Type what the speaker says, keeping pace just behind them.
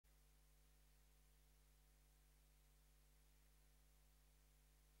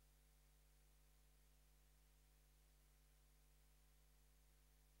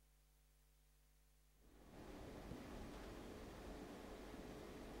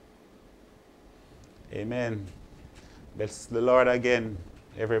Amen. Bless the Lord again,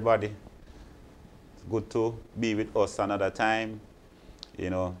 everybody. It's good to be with us another time,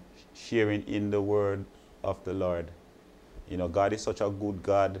 sharing in the word of the Lord. God is such a good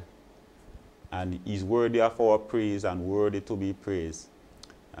God, and He's worthy of our praise and worthy to be praised.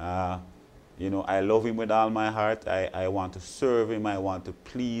 I love Him with all my heart. I want to serve Him. I want to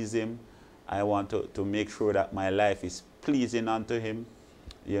please Him. I want to make sure that my life is pleasing unto Him.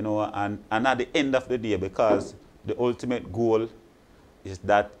 And at the end of the day, because the ultimate goal is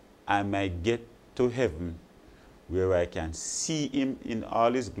that I might get to heaven where I can see Him in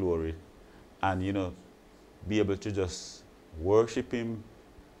all His glory and, be able to just worship Him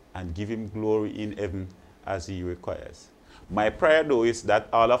and give Him glory in heaven as He requires. My prayer, though, is that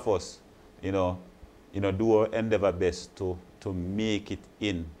all of us, do our endeavor best to make it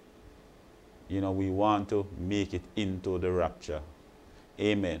in. We want to make it into the rapture.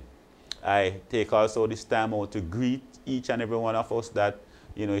 Amen. I take also this time out to greet each and every one of us that,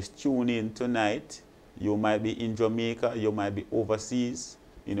 is tuning in tonight. You might be in Jamaica, you might be overseas.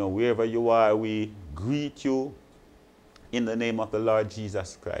 Wherever you are, we greet you in the name of the Lord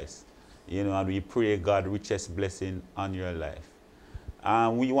Jesus Christ. And we pray God's richest blessing on your life.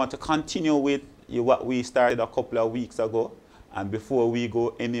 We want to continue with what we started a couple of weeks ago. And before we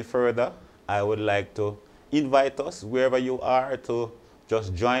go any further, I would like to invite us, wherever you are, to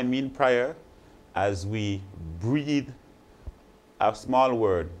just join me in prayer as we breathe a small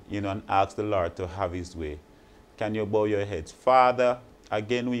word, and ask the Lord to have His way. Can you bow your heads? Father,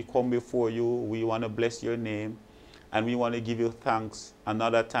 again we come before you. We want to bless your name, and we want to give you thanks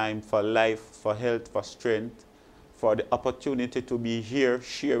another time for life, for health, for strength, for the opportunity to be here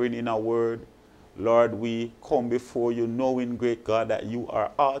sharing in our word. Lord, we come before you knowing, great God, that you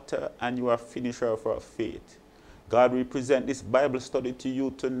are author and you are finisher of our faith. God, we present this Bible study to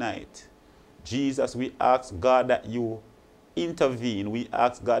you tonight. Jesus, we ask, God, that you intervene. We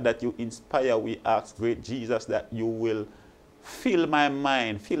ask, God, that you inspire. We ask, great Jesus, that you will fill my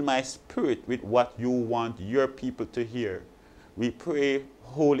mind, fill my spirit with what you want your people to hear. We pray,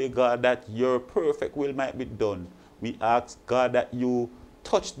 Holy God, that your perfect will might be done. We ask, God, that you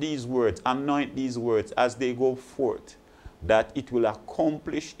touch these words, anoint these words as they go forth, that it will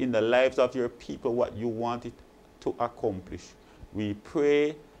accomplish in the lives of your people what you want it to accomplish. We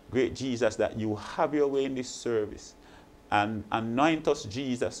pray, great Jesus, that you have your way in this service and anoint us,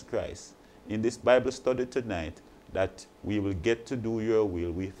 Jesus Christ, in this Bible study tonight, that we will get to do your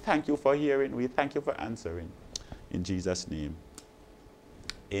will. We thank you for hearing. We thank you for answering. In Jesus' name,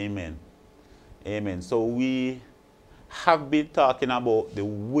 amen. Amen. So we have been talking about the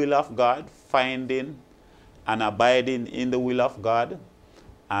will of God, finding and abiding in the will of God.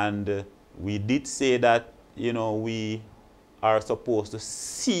 And we did say that, we are supposed to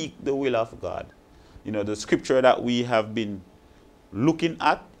seek the will of God. The scripture that we have been looking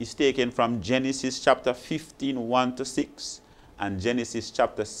at is taken from Genesis chapter 15, 1 to 6, and Genesis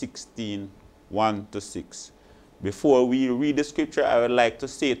chapter 16, 1 to 6. Before we read the scripture, I would like to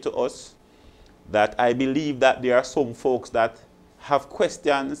say to us that I believe that there are some folks that have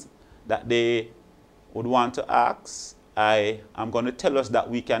questions that they would want to ask. I am going to tell us that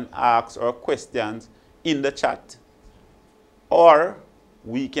we can ask our questions in the chat, or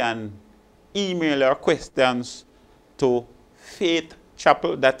we can email our questions to Faith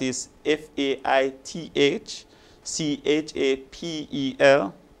Chapel, that is FAITHCHAPEL,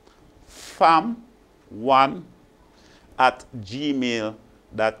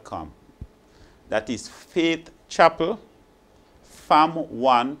 fam1@gmail.com. That is Faith Chapel,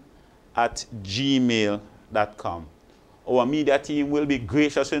 fam1@gmail.com. Our media team will be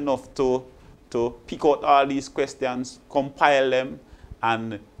gracious enough to pick out all these questions, compile them,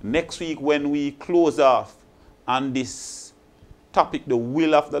 and next week when we close off on this topic, the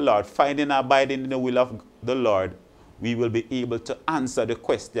will of the Lord, finding and abiding in the will of the Lord, we will be able to answer the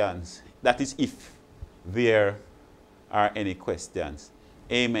questions. That is, if there are any questions.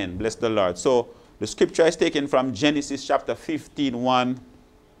 Amen. Bless the Lord. So the scripture is taken from Genesis chapter 15, 1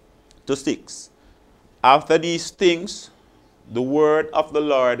 to 6. After these things, the word of the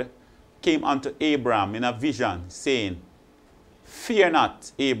Lord came unto Abram in a vision, saying, Fear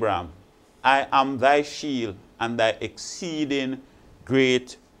not, Abram, I am thy shield and thy exceeding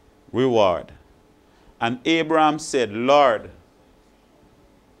great reward. And Abram said, Lord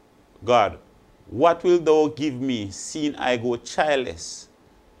God, what wilt thou give me, seeing I go childless,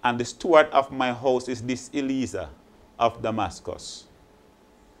 and the steward of my house is this Eliezer of Damascus?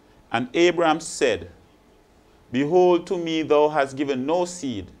 And Abram said, Behold, to me thou hast given no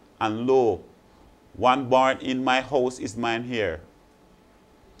seed, and lo, one born in my house is mine heir.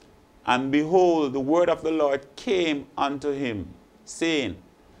 And behold, the word of the Lord came unto him, saying,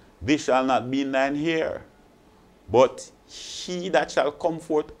 This shall not be in thine ear, but he that shall come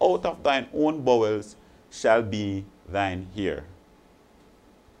forth out of thine own bowels shall be thine ear.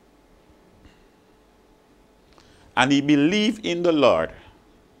 And he believed in the Lord,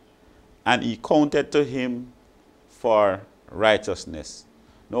 and he counted to him for righteousness.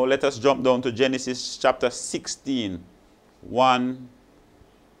 Now let us jump down to Genesis chapter 16, 1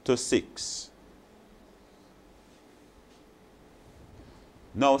 to 6.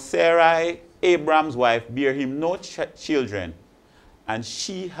 Now Sarai, Abraham's wife, bare him no children, and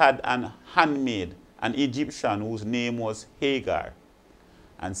she had an handmaid, an Egyptian, whose name was Hagar.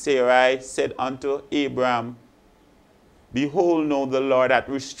 And Sarai said unto Abraham, Behold, now the Lord hath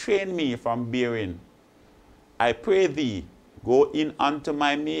restrained me from bearing. I pray thee, go in unto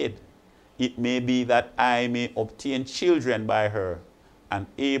my maid. It may be that I may obtain children by her. And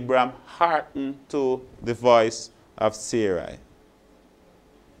Abraham hearkened to the voice of Sarai.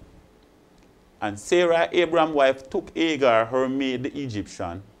 And Sarah, Abraham's wife, took Hagar, her maid, the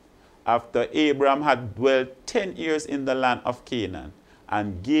Egyptian, after Abraham had dwelt 10 years in the land of Canaan,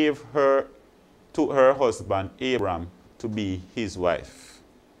 and gave her to her husband Abraham to be his wife.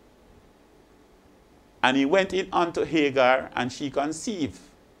 And he went in unto Hagar, and she conceived.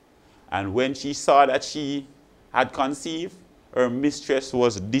 And when she saw that she had conceived, her mistress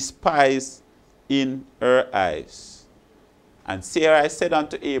was despised in her eyes. And Sarai said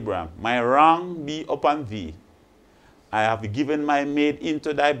unto Abraham, My wrong be upon thee. I have given my maid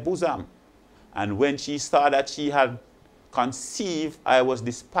into thy bosom. And when she saw that she had conceived, I was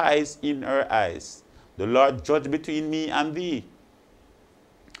despised in her eyes. The Lord judge between me and thee.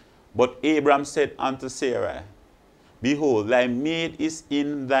 But Abraham said unto Sarai, Behold, thy maid is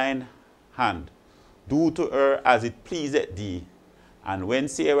in thine hand. Do to her as it pleaseth thee. And when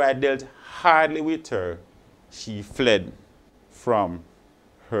Sarai dealt hardly with her, she fled from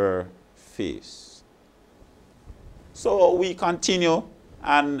her face. So we continue,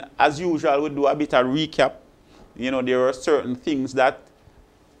 and as usual, we do a bit of recap. You know, there are certain things that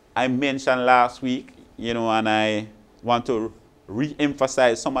I mentioned last week, you know, and I want to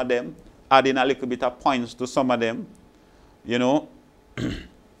re-emphasize some of them, adding a little bit of points to some of them, you know.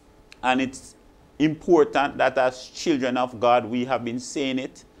 And it's important that as children of God, we have been saying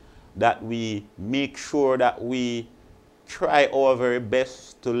it, that we make sure that we try our very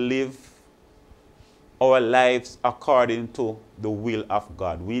best to live our lives according to the will of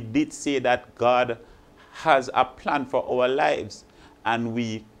God. We did say that God has a plan for our lives, and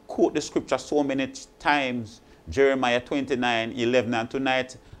we quote the scripture so many times, Jeremiah 29:11, and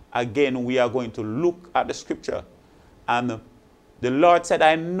tonight again we are going to look at the scripture. And the Lord said,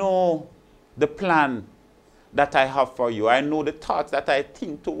 I know the plan that I have for you. I know the thoughts that I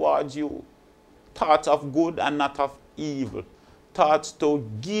think towards you, thoughts of good and not of evil, thoughts to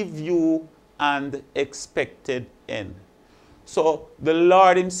give you an expected end. So the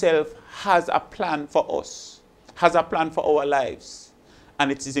Lord himself has a plan for us, has a plan for our lives.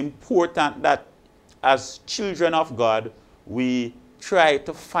 And it is important that as children of God, we try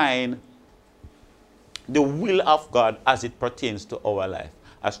to find the will of God as it pertains to our life.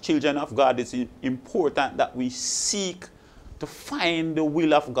 As children of God, it's important that we seek to find the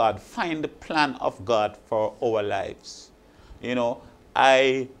will of God, find the plan of God for our lives. You know,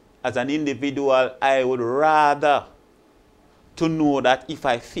 as an individual, I would rather to know that if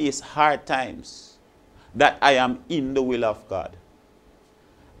I face hard times, that I am in the will of God.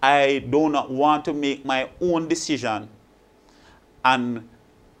 I do not want to make my own decision and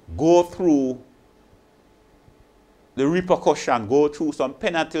go through the repercussion, go through some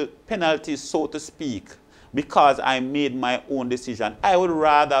penalties, so to speak, because I made my own decision. I would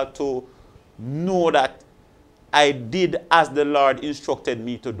rather to know that I did as the Lord instructed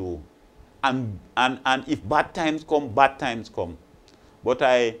me to do. And if bad times come, bad times come. But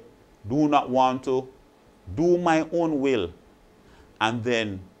I do not want to do my own will, and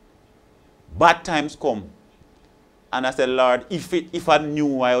then bad times come. And I said, Lord, if I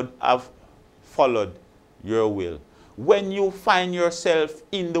knew, I would have followed your will. When you find yourself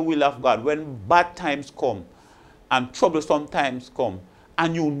in the will of God, when bad times come and troublesome times come,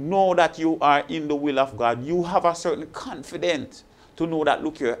 and you know that you are in the will of God, you have a certain confidence to know that,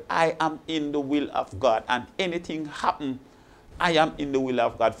 look here, I am in the will of God, and anything happen, I am in the will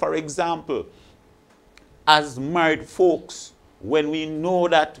of God. For example, as married folks, when we know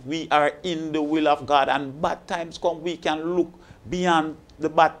that we are in the will of God and bad times come, we can look beyond the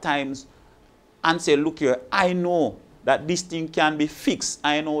bad times and say, look here, I know that this thing can be fixed.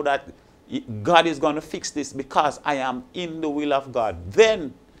 I know that God is going to fix this because I am in the will of God.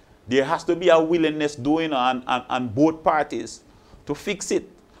 Then There has to be a willingness doing on both parties to fix it.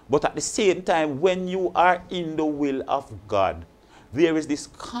 But at the same time, when you are in the will of God, there is this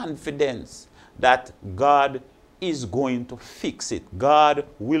confidence that God is going to fix it. God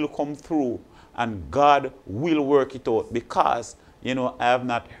will come through and God will work it out, because, you know, I have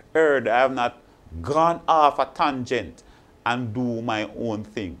not gone off a tangent and do my own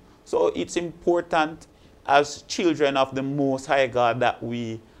thing. So it's important as children of the Most High God that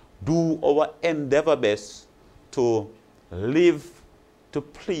we do our endeavor best to live to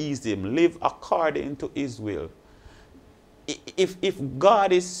please Him, live according to His will. If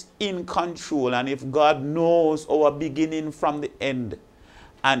God is in control, and if God knows our beginning from the end,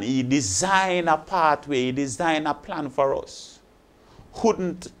 and He designed a pathway, He designed a plan for us,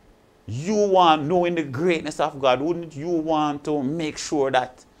 wouldn't you want, knowing the greatness of God, wouldn't you want to make sure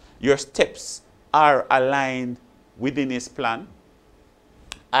that your steps are aligned within His plan?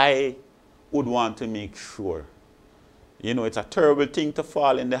 I would want to make sure. You know, it's a terrible thing to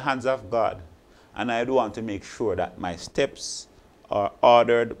fall in the hands of God. And I do want to make sure that my steps are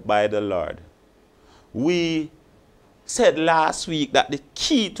ordered by the Lord. We said last week that the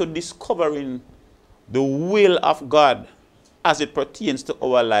key to discovering the will of God as it pertains to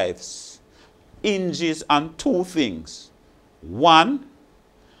our lives hinges on two things. One,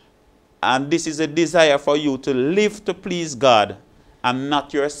 and this is a desire for you to live to please God and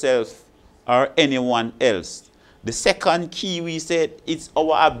not yourself or anyone else. The second key, we said, is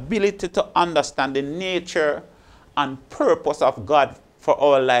our ability to understand the nature and purpose of God for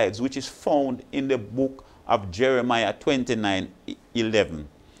our lives, which is found in the book of Jeremiah 29:11.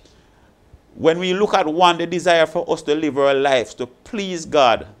 When we look at one, the desire for us to live our lives to please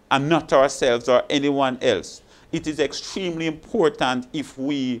God and not ourselves or anyone else, it is extremely important if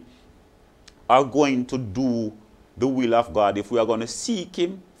we are going to do the will of God, if we are going to seek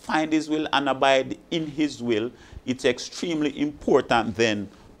Him, find His will, and abide in His will. It's extremely important then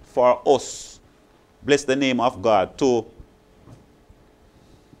for us, bless the name of God, to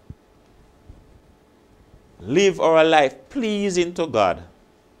live our life pleasing to God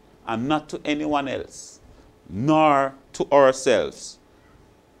and not to anyone else, nor to ourselves.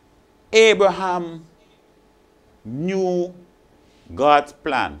 Abraham knew God's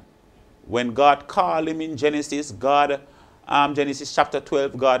plan. When God called him in Genesis, Genesis chapter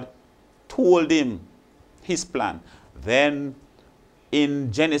 12, God told him His plan. Then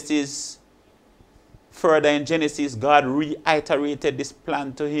in Genesis, further in Genesis, God reiterated this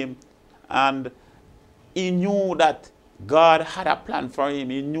plan to him. And he knew that God had a plan for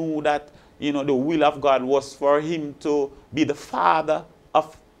him. He knew that, you know, the will of God was for him to be the father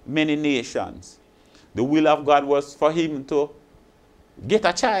of many nations. The will of God was for him to get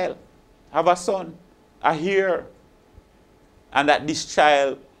a child, have a son, a heir, and that this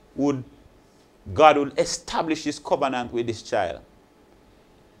child God would establish His covenant with this child.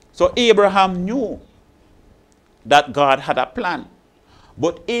 So Abraham knew that God had a plan.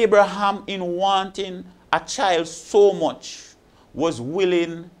 But Abraham, in wanting a child so much, was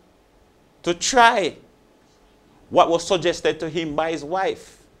willing to try what was suggested to him by his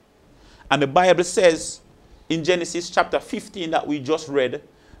wife. And the Bible says in Genesis chapter 15 that we just read,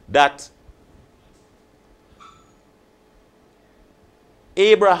 that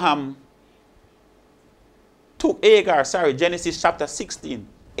Abraham took Hagar, Genesis chapter 16.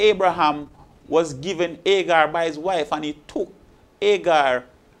 Abraham was given Hagar by his wife, and he took Hagar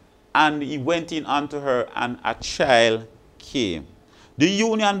and he went in unto her, and a child came. The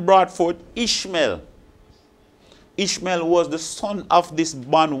union brought forth Ishmael. Ishmael was the son of this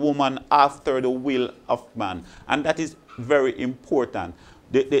bondwoman after the will of man. And that is very important.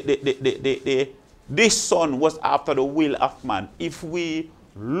 This son was after the will of man. If we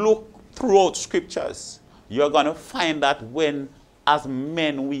look throughout scriptures, you're going to find that when, as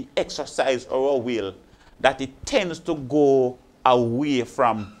men, we exercise our will, that it tends to go away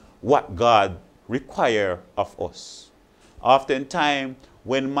from what God requires of us. Oftentimes,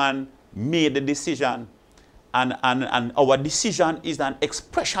 when man made the decision, and our decision is an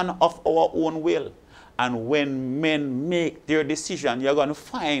expression of our own will. And when men make their decision, you're going to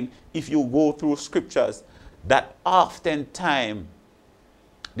find, if you go through scriptures, that oftentimes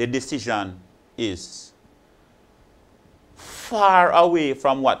the decision is far away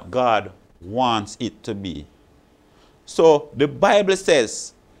from what God wants it to be. So the Bible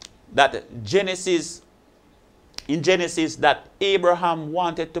says that in Genesis, that Abraham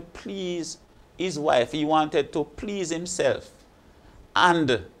wanted to please his wife. He wanted to please himself.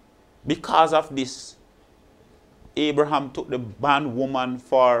 And because of this, Abraham took the bondwoman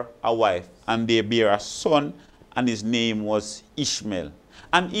for a wife, and they bare a son, and his name was Ishmael.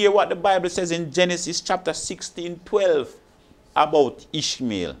 And hear what the Bible says in Genesis chapter 16:12 about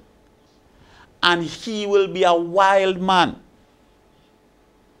Ishmael. And he will be a wild man.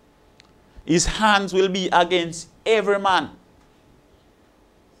 His hands will be against every man,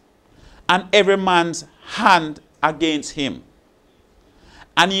 and every man's hand against him.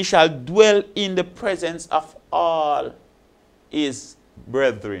 And he shall dwell in the presence of all his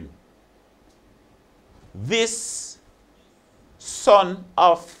brethren. This son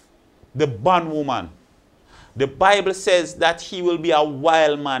of the bondwoman, the Bible says that he will be a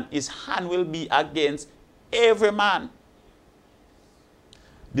wild man. His hand will be against every man.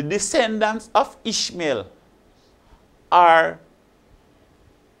 The descendants of Ishmael are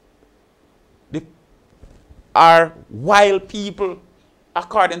wild people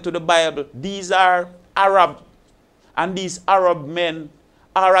according to the Bible. These are Arab, and these Arab men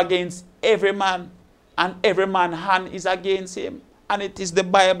are against every man, and every man's hand is against him. And it is the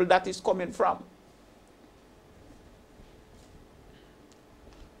Bible that is coming from.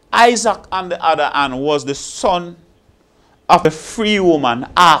 Isaac, on the other hand, was the son of a free woman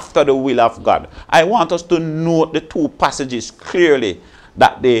after the will of God. I want us to note the two passages clearly,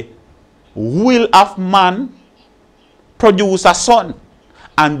 that the will of man produced a son,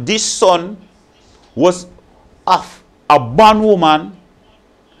 and this son was of a bondwoman,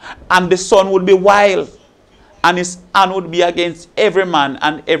 and the son would be wild, and his hand would be against every man,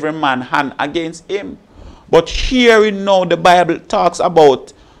 and every man's hand against him. But here we know the Bible talks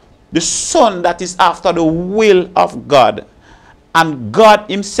about the son that is after the will of God. And God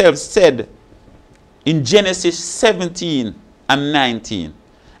himself said in Genesis 17 and 19,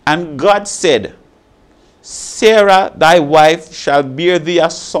 and God said, Sarah thy wife shall bear thee a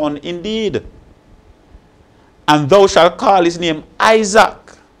son indeed, and thou shalt call his name Isaac,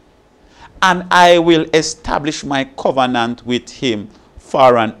 and I will establish my covenant with him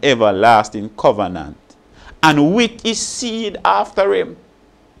for an everlasting covenant, and with his seed after him.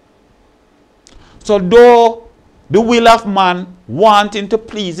 So though the will of man, wanting to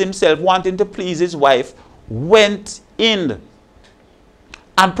please himself, wanting to please his wife, went in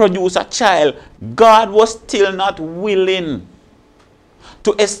and produced a child, God was still not willing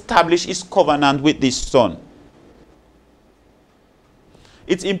to establish his covenant with this son.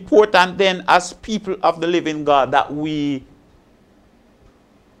 It's important then, as people of the living God, that we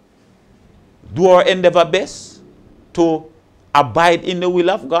do our endeavor best to abide in the will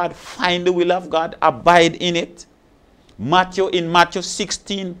of God, find the will of God, abide in it. In Matthew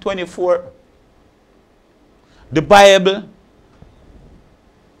 16:24, the Bible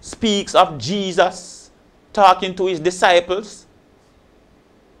speaks of Jesus talking to his disciples,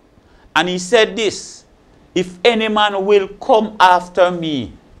 and he said this, if any man will come after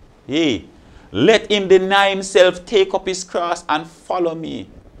me, let him deny himself, take up his cross, and follow me.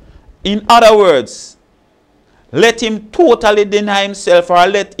 In other words, let him totally deny himself, or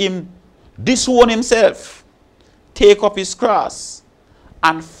let him disown himself, take up his cross,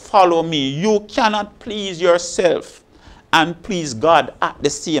 and follow me. You cannot please yourself and please God at the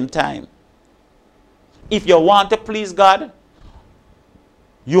same time. If you want to please God,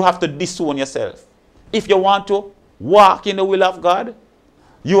 you have to disown yourself. If you want to walk in the will of God,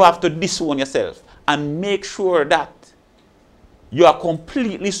 you have to disown yourself and make sure that you are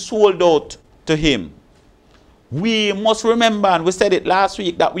completely sold out to him. We must remember, and we said it last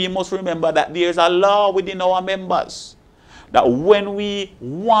week, that we must remember that there is a law within our members, that when we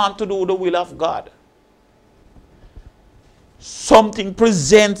want to do the will of God, something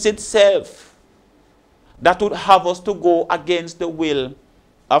presents itself that would have us to go against the will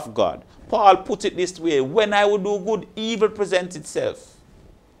of God. Paul puts it this way, when I would do good, evil presents itself.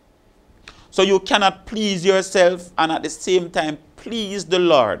 So you cannot please yourself and at the same time please the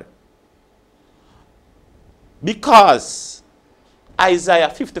Lord. Because Isaiah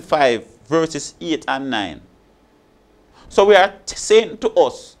 55 verses 8 and 9. So we are saying to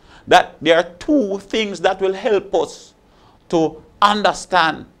us that there are two things that will help us to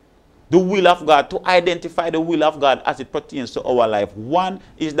understand the will of God, to identify the will of God as it pertains to our life. One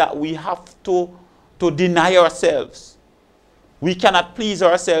is that we have to deny ourselves. We cannot please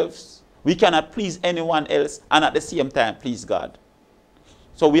ourselves. We cannot please anyone else and at the same time please God.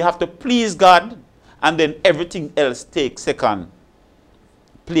 So we have to please God, and then everything else takes second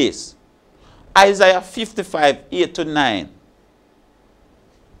place. Isaiah 55, 8 to 9.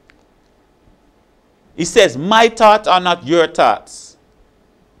 It says, my thoughts are not your thoughts,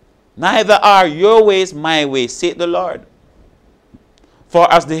 neither are your ways my ways, saith the Lord.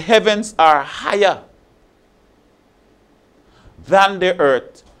 For as the heavens are higher than the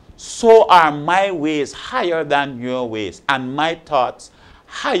earth, so are my ways higher than your ways, and my thoughts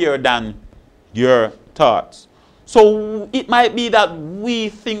higher than your thoughts. So it might be that we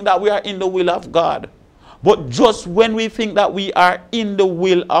think that we are in the will of God. But just when we think that we are in the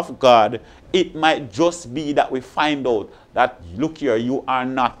will of God, it might just be that we find out that, look here, you are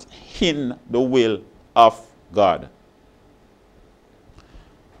not in the will of God.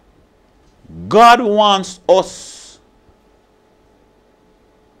 God wants us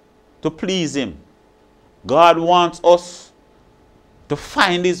to please Him. God wants us to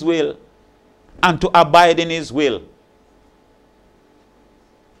find His will and to abide in His will.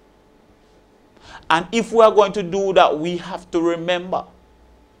 And if we are going to do that, we have to remember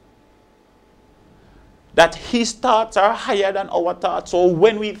that His thoughts are higher than our thoughts. So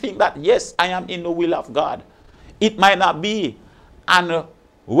when we think that, yes, I am in the will of God, it might not be. And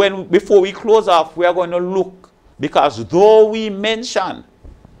before we close off, we are going to look, because though we mention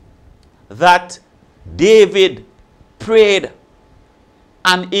that David prayed,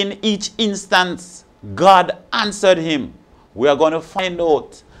 and in each instance God answered him, we are going to find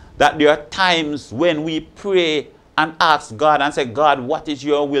out that there are times when we pray and ask God and say, God, what is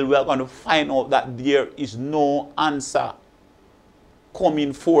your will? We are going to find out that there is no answer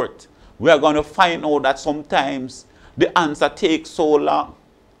coming forth. We are going to find out that sometimes the answer takes so long.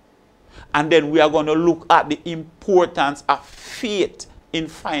 And then we are going to look at the importance of faith in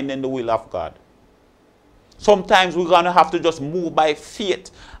finding the will of God. Sometimes we're going to have to just move by faith.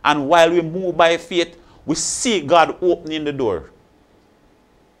 And while we move by faith, we see God opening the door.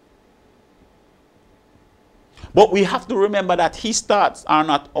 But we have to remember that His thoughts are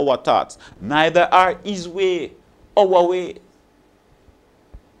not our thoughts. Neither are His way our way.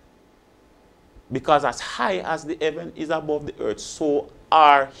 Because as high as the heaven is above the earth, so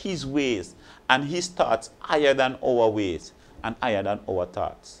are His ways and His thoughts higher than our ways and higher than our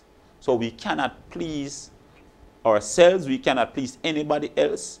thoughts. So we cannot please ourselves. We cannot please anybody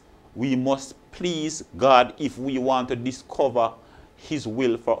else. We must please God if we want to discover His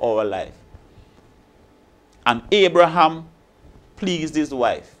will for our life. And Abraham pleased his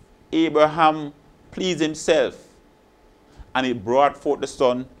wife. Abraham pleased himself. And he brought forth the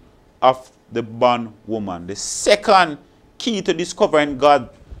son of the bondwoman. The second key to discovering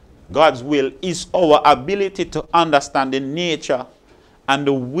God's will is our ability to understand the nature and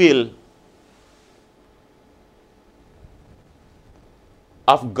the will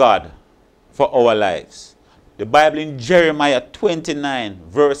of God for our lives. The Bible in Jeremiah 29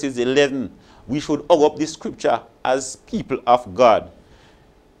 verses 11, we should hug up this scripture as people of God.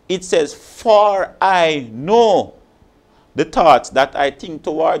 It says, for I know the thoughts that I think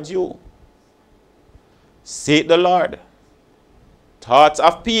towards you, saith the Lord, thoughts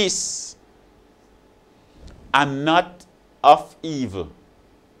of peace and not of evil,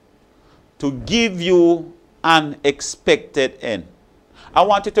 to give you an expected end. I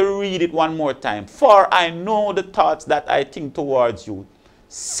want you to read it one more time. For I know the thoughts that I think towards you,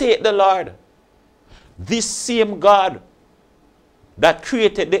 saith the Lord. This same God that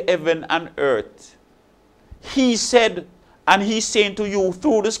created the heaven and earth, He said, and He's saying to you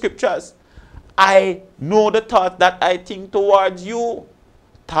through the scriptures, I know the thoughts that I think towards you,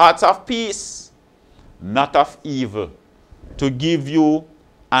 thoughts of peace, not of evil, to give you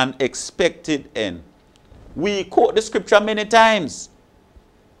an expected end. We quote the scripture many times,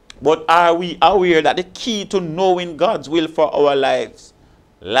 but are we aware that the key to knowing God's will for our lives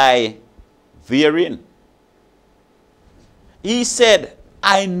lie therein? He said,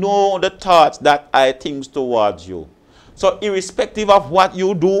 I know the thoughts that I think towards you. So irrespective of what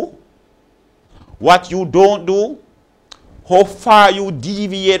you do, what you don't do, how far you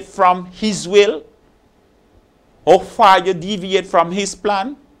deviate from His will, how far you deviate from His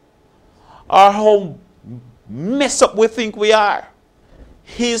plan, or how messed up we think we are,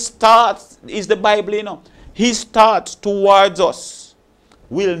 His thoughts, is the Bible, you know, His thoughts towards us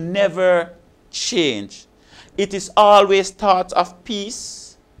will never change. It is always thoughts of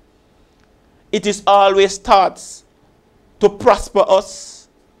peace. It is always thoughts to prosper us.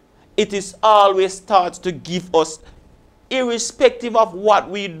 It is always thoughts to give us, irrespective of what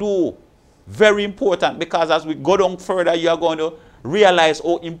we do. Very important, because as we go down further, you are going to realize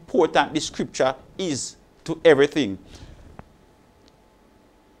how important the scripture is to everything.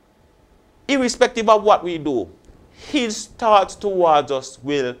 Irrespective of what we do, His thoughts towards us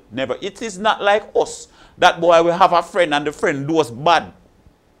will never. It is not like us. That boy will have a friend and the friend does bad.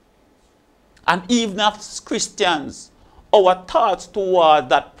 And even as Christians, our thoughts toward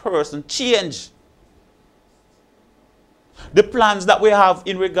that person change. The plans that we have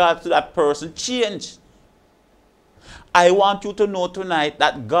in regard to that person change. I want you to know tonight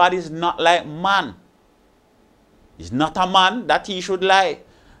that God is not like man. He's not a man that he should lie,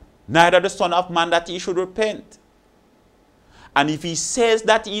 neither the son of man that he should repent. And if he says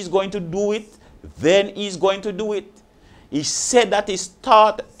that he's going to do it, then he's going to do it. He said that his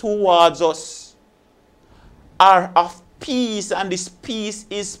thought towards us are of peace, and this peace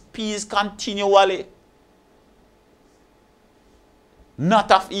is peace continually,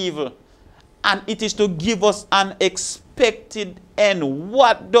 not of evil. And it is to give us an expected end.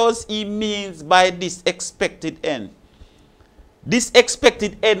 What does he mean by this expected end? This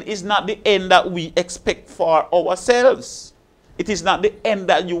expected end is not the end that we expect for ourselves. It is not the end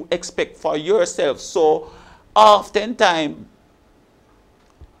that you expect for yourself. So, oftentimes,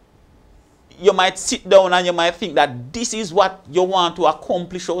 you might sit down and you might think that this is what you want to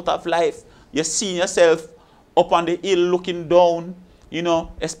accomplish out of life. You see yourself up on the hill looking down, you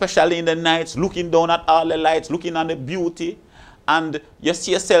know, especially in the nights, looking down at all the lights, looking on the beauty. And you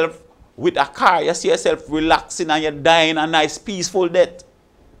see yourself with a car, you see yourself relaxing and you're dying a nice, peaceful death.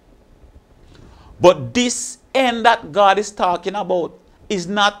 But this end that God is talking about is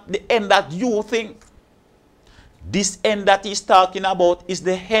not the end that you think. This end that he's talking about is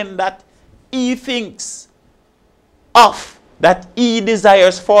the end that he thinks of, that he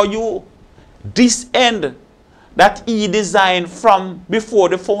desires for you. This end that he designed from before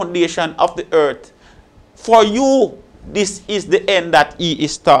the foundation of the earth. For you, this is the end that he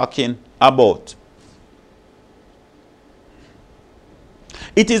is talking about.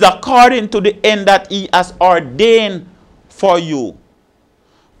 It is according to the end that he has ordained for you.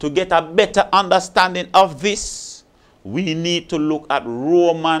 To get a better understanding of this, we need to look at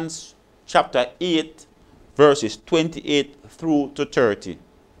Romans chapter 8, verses 28 through to 30.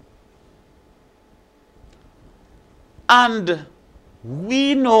 And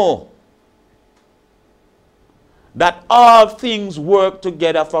we know that all things work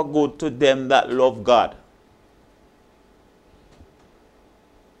together for good to them that love God,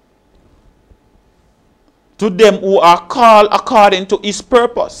 to them who are called according to his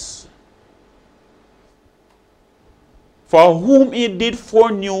purpose. For whom he did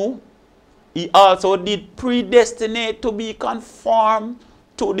foreknew, he also did predestinate to be conformed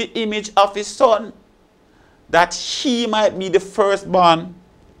to the image of his Son, that he might be the firstborn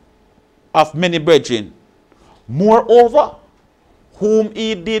of many brethren. Moreover, whom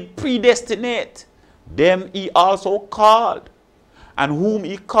he did predestinate, them he also called. And whom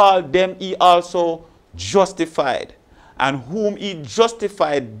he called, them he also justified. And whom he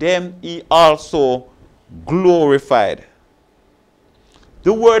justified, them he also glorified.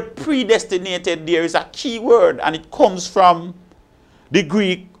 The word predestinated there is a key word, and it comes from the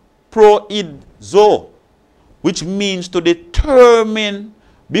Greek proizo, which means to determine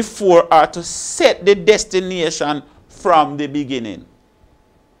before or to set the destination from the beginning.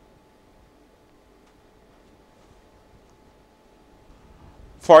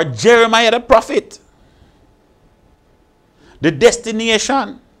 For Jeremiah the prophet, the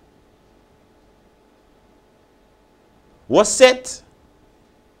destination was set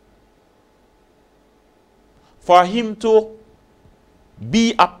for him to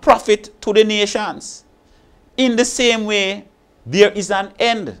be a prophet to the nations. In the same way, there is an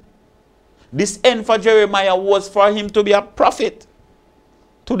end. This end for Jeremiah was for him to be a prophet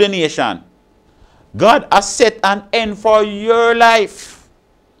to the nation. God has set an end for your life.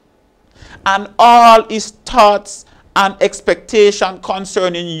 And all his thoughts and expectation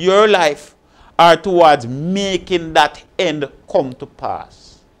concerning your life are towards making that end come to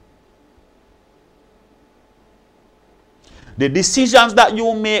pass. The decisions that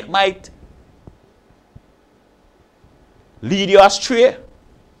you make might lead you astray.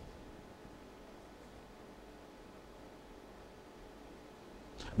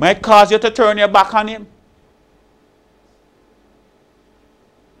 Might cause you to turn your back on him.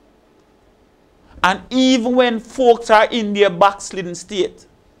 And even when folks are in their backslidden state,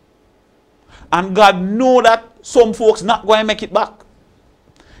 and God knows that some folks not going to make it back,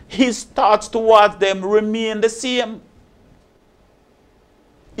 his thoughts towards them remain the same.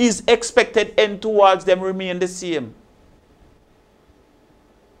 His expected end towards them remain the same.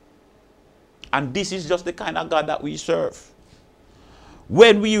 And this is just the kind of God that we serve.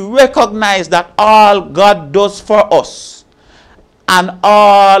 When we recognize that all God does for us, and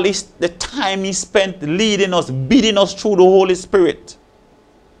all the time he spent leading us, bidding us through the Holy Spirit,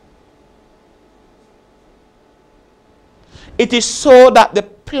 it is so that the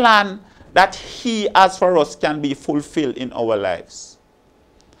plan that he has for us can be fulfilled in our lives.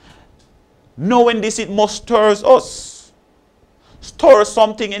 Knowing this, it must stir us. Stir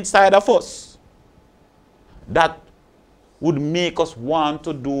something inside of us that would make us want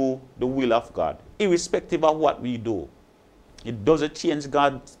to do the will of God. irrespective of what we do. It doesn't change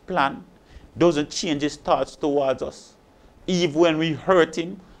God's plan. Doesn't change his thoughts towards us. Even when we hurt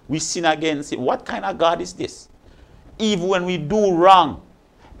him, we sin against him. What kind of God is this? Even when we do wrong,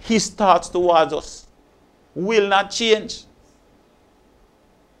 his thoughts towards us will not change.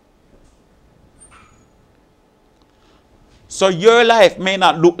 So your life may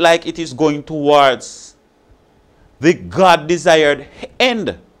not look like it is going towards the God-desired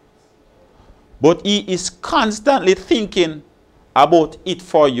end, but he is constantly thinking about it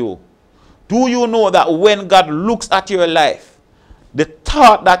for you. Do you know that when God looks at your life, the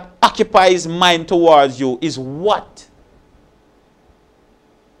thought that occupies his mind towards you is what?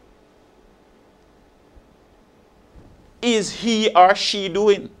 Is he or she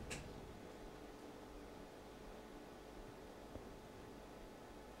doing?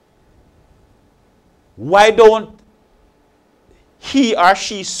 Why don't he or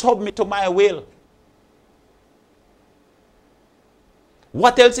she submit to my will?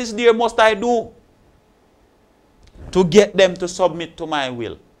 What else is there must I do to get them to submit to my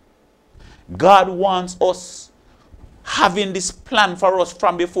will? God wants us having this plan for us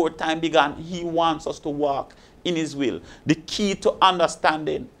from before time began. He wants us to walk in his will. The key to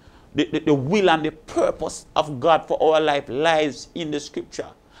understanding the will and the purpose of God for our life lies in the scripture.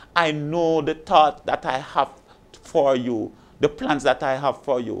 I know the thought that I have for you, the plans that I have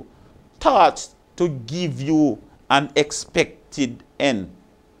for you. Thoughts to give you an expected end.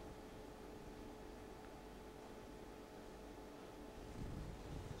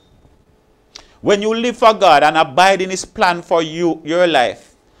 When you live for God and abide in his plan for you, your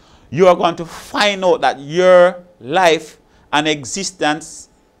life, you are going to find out that your life and existence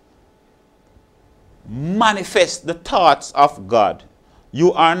manifests the thoughts of God.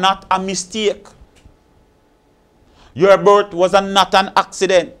 You are not a mistake. Your birth was not an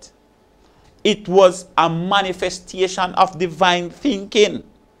accident. It was a manifestation of divine thinking.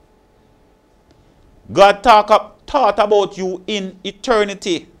 God thought about you in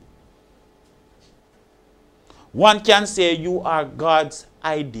eternity. One can say you are God's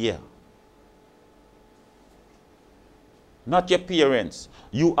idea. Not your parents.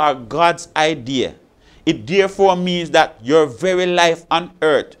 You are God's idea. It therefore means that your very life on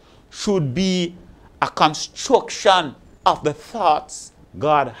earth should be a construction of the thoughts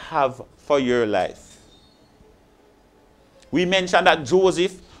God have for your life. We mentioned that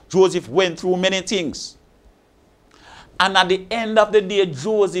Joseph went through many things. And at the end of the day,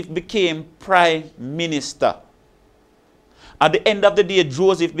 Joseph became prime minister. At the end of the day,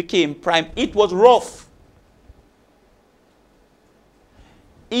 Joseph became prime. It was rough.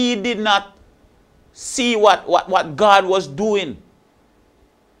 He did not see what God was doing.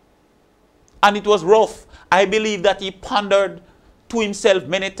 And it was rough. I believe that he pondered to himself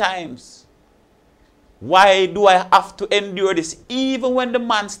many times. Why do I have to endure this? Even when the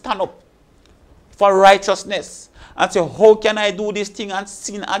man stand up for righteousness and say, how can I do this thing and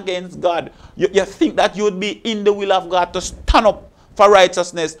sin against God? You think that you would be in the will of God to stand up for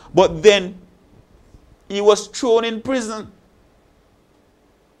righteousness. But then he was thrown in prison.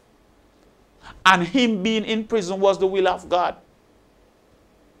 And him being in prison was the will of God.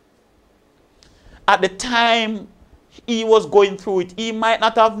 At the time he was going through it, he might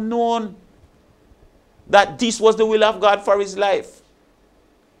not have known that this was the will of God for his life.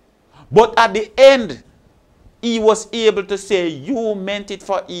 But at the end, he was able to say, you meant it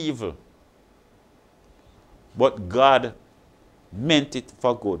for evil, but God meant it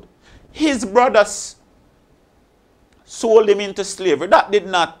for good. His brothers sold him into slavery. That did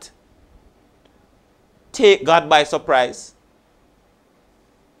not take God by surprise.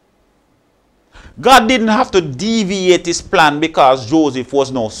 God didn't have to deviate his plan because Joseph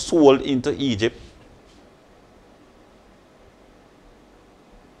was now sold into Egypt.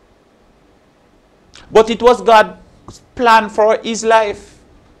 But it was God's plan for his life.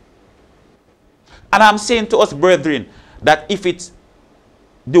 And I'm saying to us, brethren, that if it's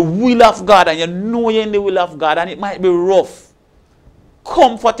the will of God and you know you're in the will of God and it might be rough,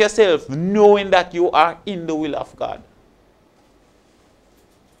 comfort yourself knowing that you are in the will of God.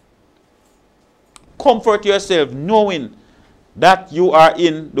 Comfort yourself knowing that you are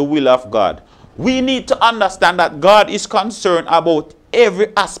in the will of God. We need to understand that God is concerned about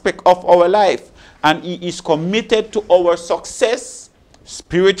every aspect of our life. And he is committed to our success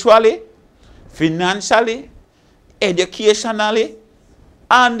spiritually, financially, educationally,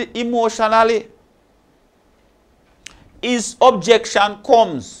 and emotionally. His objection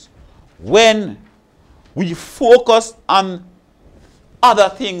comes when we focus on other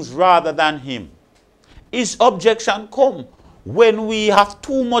things rather than him. His objection comes when we have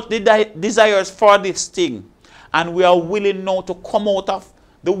too much desires for this thing, and we are willing now to come out of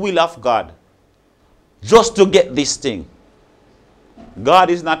the will of God just to get this thing, God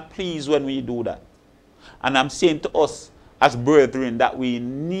is not pleased when we do that. And I'm saying to us as brethren that we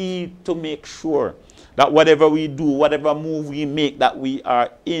need to make sure that whatever we do, whatever move we make, that we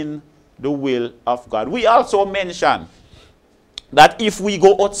are in the will of God. We also mentioned that if we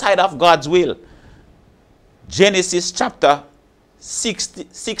go outside of God's will, Genesis chapter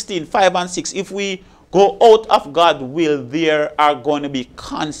 16, 5 and 6, if we go out of God's will, there are going to be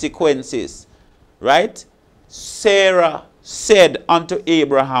consequences. Right? Sarah said unto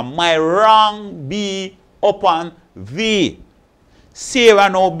Abraham, my wrong be upon thee. Sarah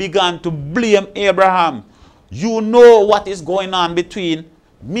now began to blame Abraham. You know what is going on between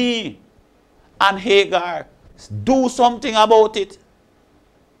me and Hagar. Do something about it.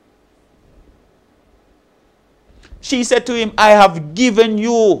 She said to him, I have given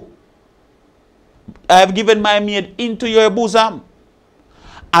my maid into your bosom.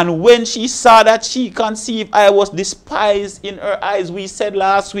 And when she saw that she conceived, I was despised in her eyes. We said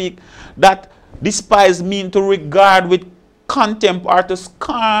last week that despise mean to regard with contempt or to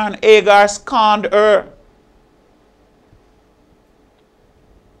scorn. Hagar scorned her.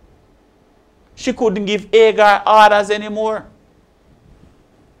 She couldn't give Hagar orders anymore.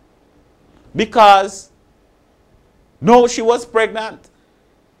 Because no, she was pregnant.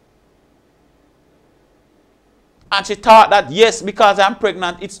 And she thought that, yes, because I'm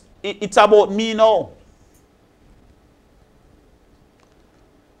pregnant, it's about me now.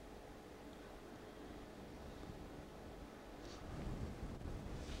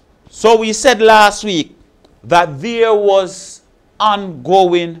 So we said last week that there was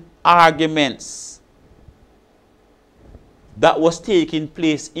ongoing arguments that was taking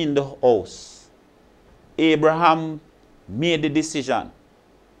place in the house. Abraham made the decision.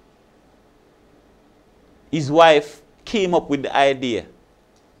 His wife came up with the idea,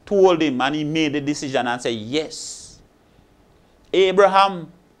 told him, and he made the decision and said, yes.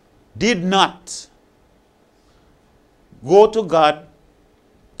 Abraham did not go to God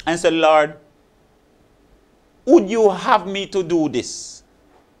and say, Lord, would you have me to do this?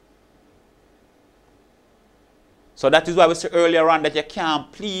 So that is why we said earlier on that you can't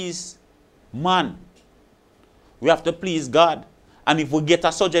please man. We have to please God. And if we get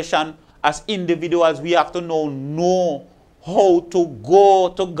a suggestion as individuals, we have to know how to go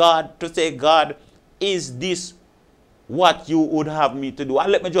to God to say, God, is this what you would have me to do?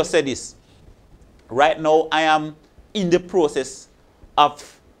 And let me just say this. Right now, I am in the process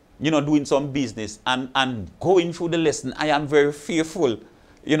of, doing some business and going through the lesson. I am very fearful.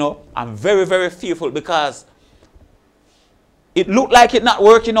 I'm very, very fearful because it looked like it's not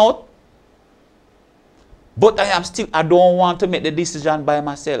working out. But I don't want to make the decision by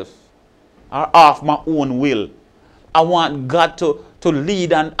myself or off my own will. I want God to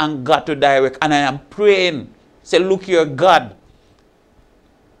lead and God to direct. And I am praying. Say, look here, God.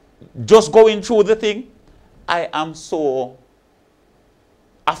 Just going through the thing, I am so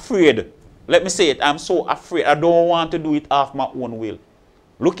afraid. Let me say it. I'm so afraid. I don't want to do it off my own will.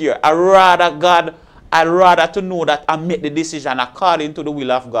 Look here. I'd rather to know that I make the decision according to the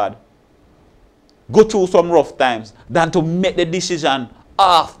will of God. Go through some rough times than to make the decision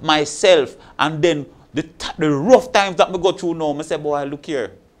of myself, and then the rough times that me go through now, I say, boy, look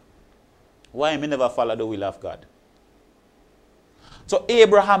here. Why me never follow the will of God? So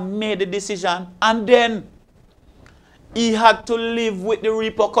Abraham made the decision, and then he had to live with the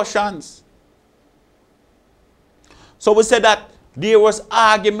repercussions. So we said that there was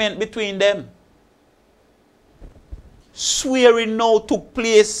argument between them. Swearing now took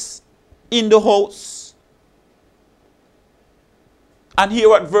place in the house. And here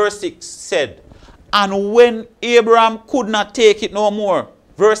what verse 6 said. And when Abraham could not take it no more,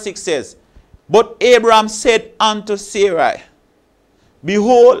 verse 6 says, but Abraham said unto Sarai,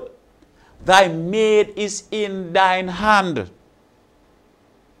 behold, thy maid is in thine hand.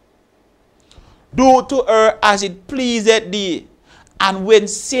 Do to her as it pleaseth thee. And when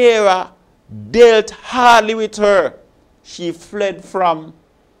Sarah dealt hardly with her, she fled from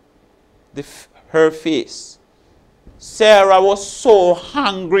her face. Sarah was so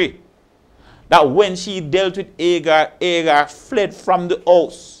hungry that when she dealt with Hagar, Hagar fled from the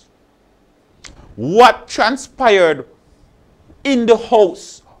house. What transpired in the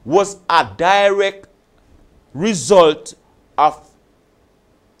house was a direct result of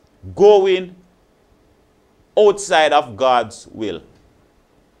going outside of God's will.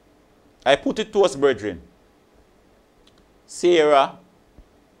 I put it to us, brethren. Sarah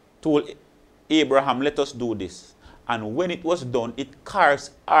told Abraham, let us do this. And when it was done, it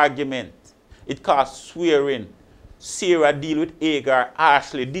caused argument. It caused swearing. Sarah deal with Hagar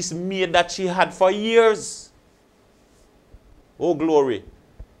harshly. This maid that she had for years. Oh, glory.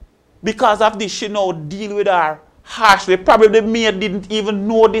 Because of this, she now deal with her harshly. Probably the maid didn't even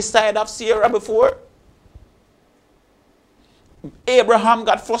know this side of Sarah before. Abraham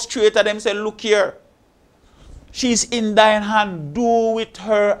got frustrated and said, look here. She's in thine hand. Do with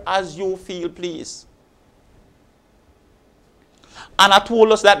her as you feel, please. And I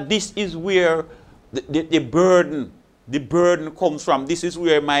told us that this is where the burden comes from. This is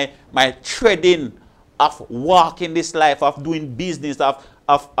where my treading of walking this life, of doing business,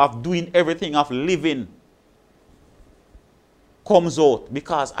 of doing everything, of living comes out,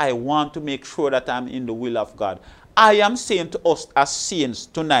 because I want to make sure that I'm in the will of God. I am saying to us as saints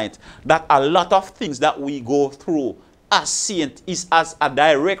tonight that a lot of things that we go through as saints is as a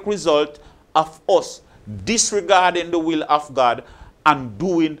direct result of us disregarding the will of God and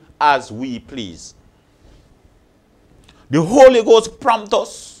doing as we please. The Holy Ghost prompts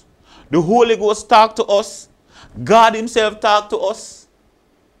us. The Holy Ghost talks to us. God himself talks to us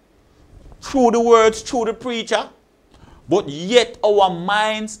through the words, through the preacher. But yet our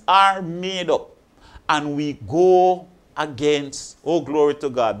minds are made up. And we go against, oh glory to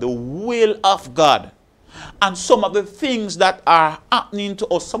God, the will of God. And some of the things that are happening to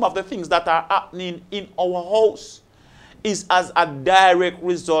us, some of the things that are happening in our house is as a direct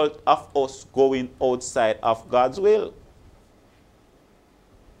result of us going outside of God's will.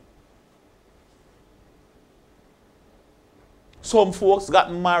 Some folks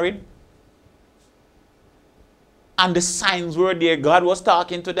got married and the signs were there. God was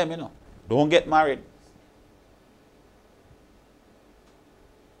talking to them, you know. Don't get married.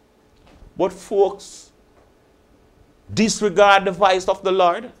 But folks disregard the voice of the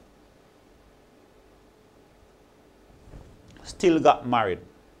Lord. Still got married.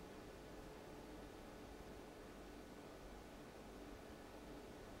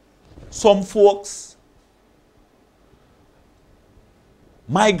 Some folks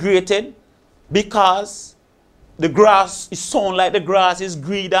migrated because the grass is sound like the grass is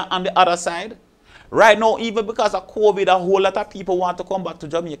greener on the other side. Right now, even because of COVID, a whole lot of people want to come back to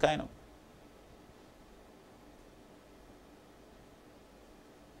Jamaica, you know.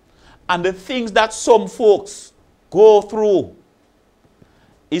 And the things that some folks go through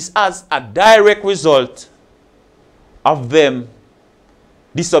is as a direct result of them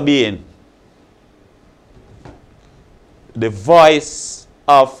disobeying the voice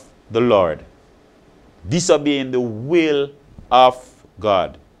of the Lord, disobeying the will of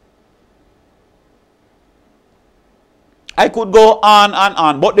God. I could go on and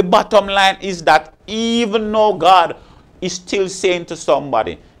on, but the bottom line is that even though God is still saying to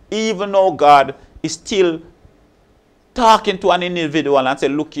somebody, even though God is still talking to an individual and say,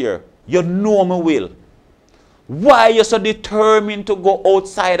 look here, you know my will. Why are you so determined to go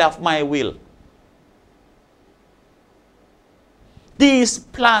outside of my will? These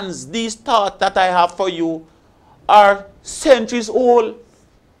plans, these thoughts that I have for you are centuries old,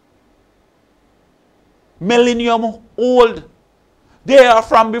 millennium old. They are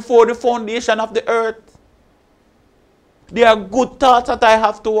from before the foundation of the earth. They are good thoughts that I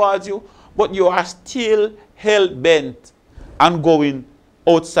have towards you, but you are still hell-bent on going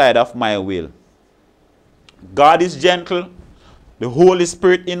outside of my will. God is gentle. The Holy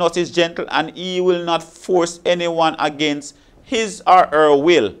Spirit in us is gentle, and he will not force anyone against his or her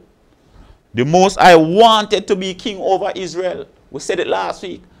will. The Most High wanted to be king over Israel. We said it last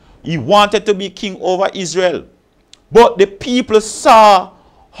week. He wanted to be king over Israel. But the people saw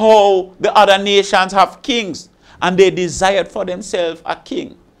how the other nations have kings, and they desired for themselves a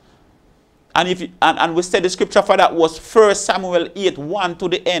king. And we said the scripture for that was 1 Samuel 8, 1 to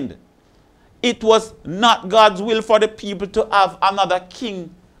the end. It was not God's will for the people to have another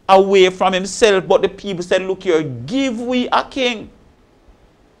king away from himself, but the people said, look here, give we a king.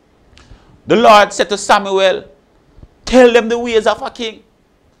 The Lord said to Samuel, tell them the ways of a king.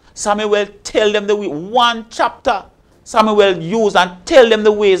 Samuel tell them the way. One chapter Samuel used and tell them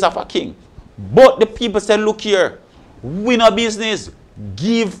the ways of a king. But the people said, look here, we no business.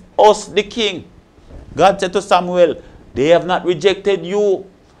 Give us the king. God said to Samuel, they have not rejected you,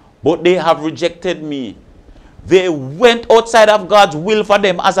 but they have rejected me. They went outside of God's will for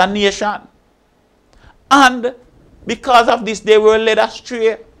them as a nation. And because of this, they were led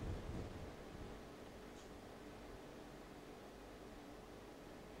astray.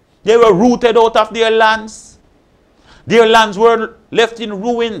 They were rooted out of their lands. Their lands were left in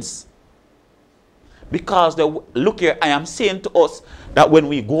ruins. Because, look here, I am saying to us that when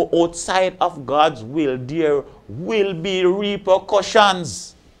we go outside of God's will, there will be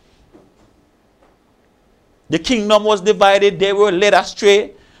repercussions. The kingdom was divided. They were led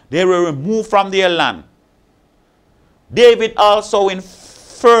astray. They were removed from their land. David also in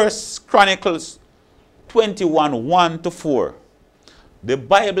 1 Chronicles 21, 1-4. The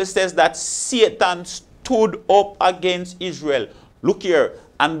Bible says that Satan stood up against Israel. Look here.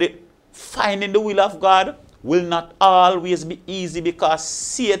 And finding the will of God will not always be easy, because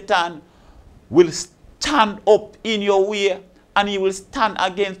Satan will stand up in your way and he will stand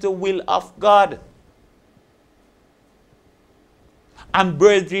against the will of God. And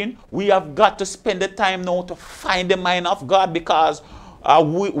brethren, we have got to spend the time now to find the mind of God, because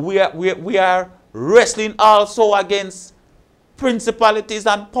we are wrestling also against principalities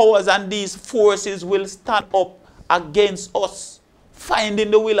and powers, and these forces will stand up against us. Finding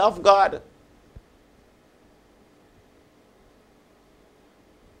the will of God.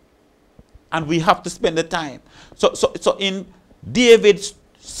 And we have to spend the time. So in David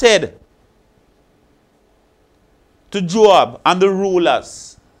said to Joab and the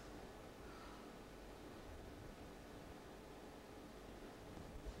rulers,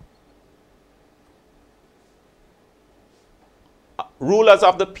 rulers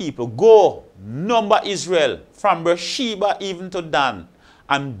of the people, go, number Israel from Beersheba even to Dan,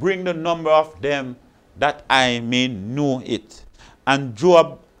 and bring the number of them that I may know it. And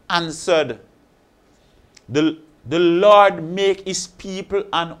Joab answered, the Lord make his people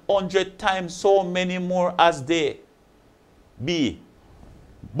 100 times so many more as they be.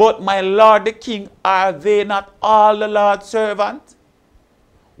 But my lord the king, are they not all the Lord's servants?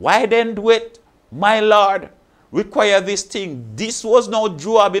 Why then do it, my lord, require this thing? This was no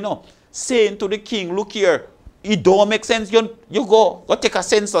Joab, saying to the king, look here, it don't make sense. You go take a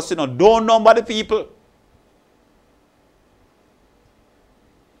census, don't number the people.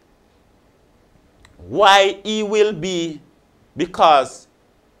 Why he will be? Because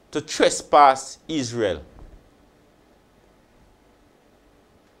to trespass Israel.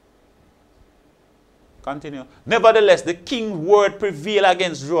 Continue. Nevertheless, the king's word prevailed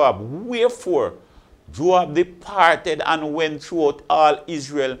against Joab. Wherefore, Joab departed and went throughout all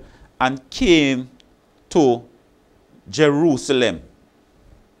Israel and came to Jerusalem.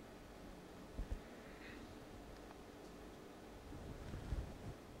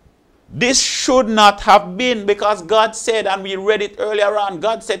 This should not have been, because God said, and we read it earlier on,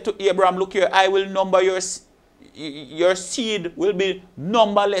 God said to Abraham, look here, I will number your seed will be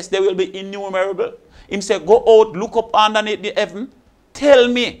numberless, they will be innumerable. He said, go out, look up underneath the heaven, tell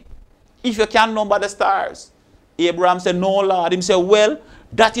me if you can number the stars. Abraham said, no, Lord. He said, well,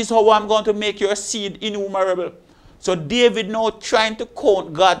 that is how I'm going to make your seed innumerable. So David now trying to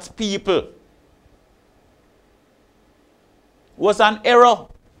count God's people was an error,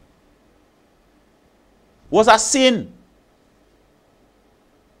 was a sin.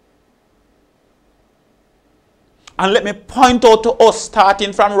 And let me point out to us,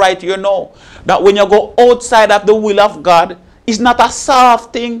 starting from right here now, that when you go outside of the will of God, it's not a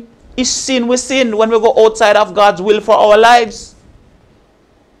soft thing. It's sin with sin when we go outside of God's will for our lives.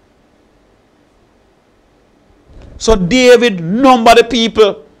 So David numbered the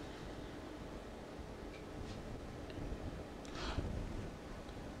people.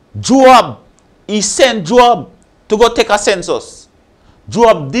 Joab, he sent Joab to go take a census.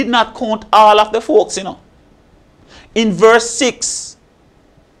 Joab did not count all of the folks, In verse 6,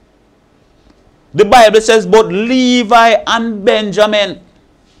 the Bible says, but Levi and Benjamin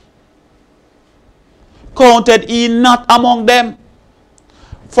counted he not among them,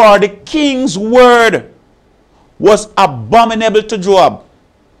 for the king's word was abominable to Joab.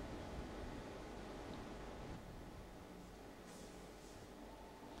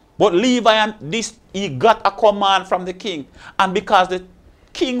 But Levi, and this, he got a command from the king. And because the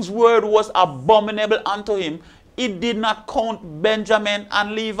king's word was abominable unto him, he did not count Benjamin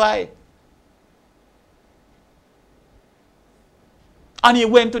and Levi. And he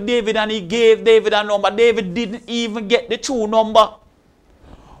went to David and he gave David a number. David didn't even get the true number.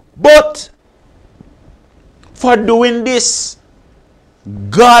 But for doing this,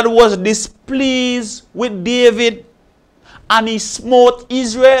 God was displeased with David and he smote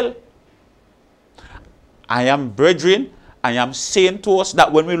Israel. I am saying to us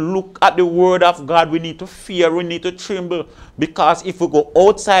that when we look at the word of God, we need to fear, we need to tremble. Because if we go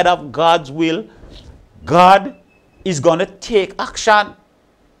outside of God's will, God is going to take action.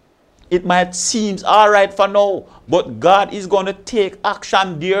 It might seem all right for now, but God is going to take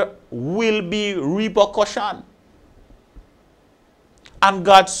action. There will be repercussion. And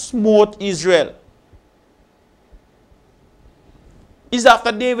God smote Israel. is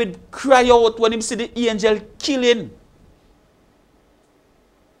after David cry out when he see the angel killing.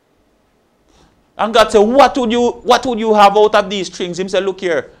 And God said, what would you have out of these things? He said, look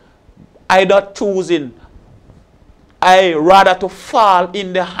here, I not choosing. I rather to fall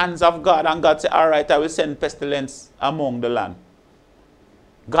in the hands of God. And God said, all right, I will send pestilence among the land.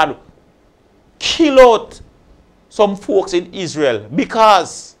 God kill out some folks in Israel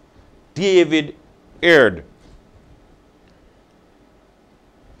because David erred.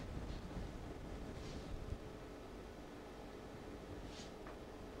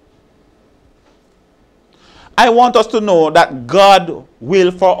 I want us to know that God's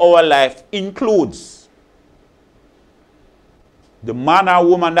will for our life includes the man or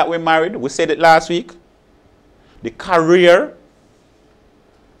woman that we married, we said it last week, the career,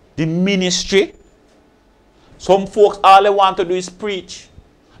 the ministry. Some folks, all they want to do is preach.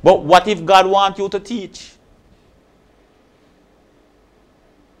 But what if God wants you to teach?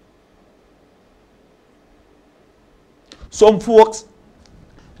 Some folks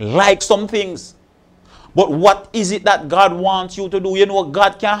like some things. But what is it that God wants you to do? You know,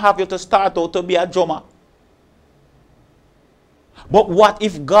 God can have you to start out to be a drummer. But what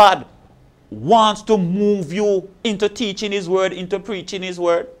if God wants to move you into teaching His word, into preaching His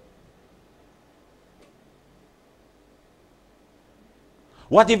word?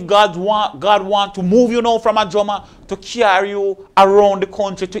 What if God wants to move you now from a drummer to carry you around the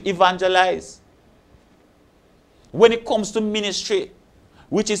country to evangelize? When it comes to ministry,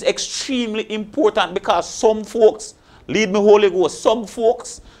 which is extremely important, because some folks, lead me Holy Ghost, some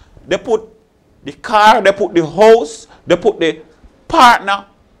folks, they put the car, they put the house, they put the partner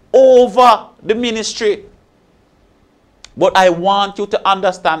over the ministry. But I want you to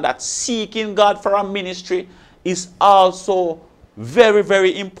understand that seeking God for a ministry is also very,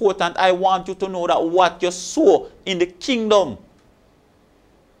 very important. I want you to know that what you sow in the kingdom,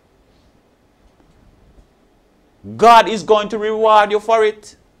 God is going to reward you for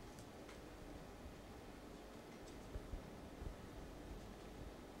it.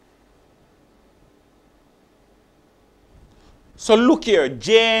 So look here,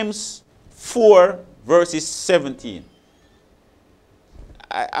 James 4 verses 17.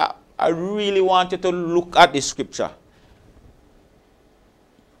 I really want you to look at this scripture.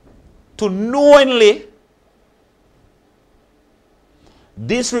 To knowingly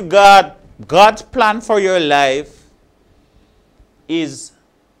disregard God's plan for your life is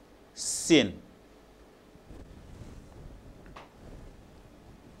sin.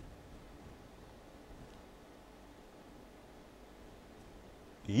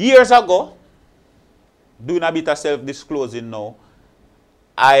 Years ago, doing a bit of self-disclosing now,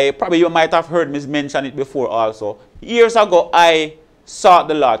 you might have heard me mention it before also. Years ago, I sought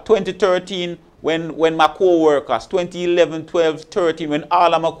the Lord. 2013, when my co-workers, 2011, 12, 13, when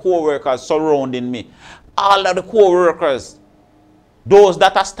all of my co-workers surrounding me, all of the co-workers, those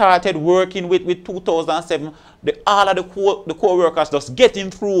that I started working with 2007, all of the co-workers just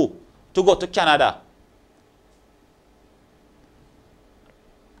getting through to go to Canada.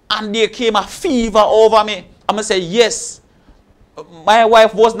 And there came a fever over me. I'm going to say, yes. My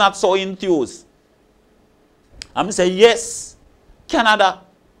wife was not so enthused. I'm going to say, yes. Canada.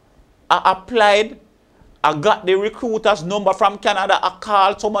 I applied. I got the recruiter's number from Canada. I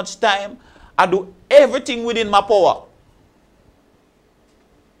called so much time. I do everything within my power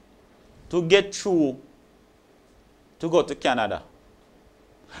to get through to go to Canada.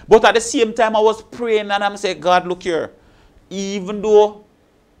 But at the same time, I was praying and I'm saying, God, look here. Even though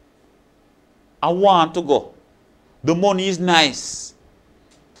I want to go, the money is nice.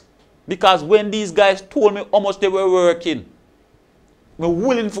 Because when these guys told me how much they were working, I'm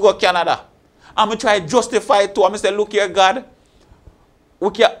willing to go to Canada. I'm going to try to justify it too. I'm going to say, look here, God,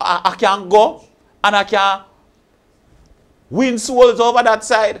 I can go and I can win souls over that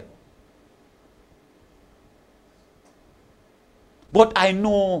side. But I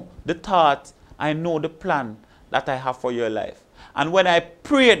know the thought, I know the plan that I have for your life. And when I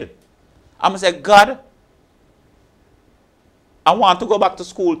prayed, I'm going to say, God, I want to go back to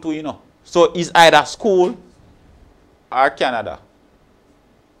school too, you know. So it's either school or Canada.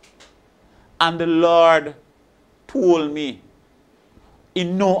 And the Lord told me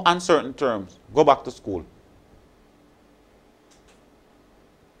in no uncertain terms, go back to school.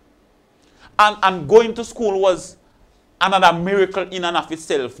 And going to school was another miracle in and of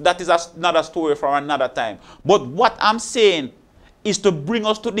itself. That is another story for another time. But what I'm saying is to bring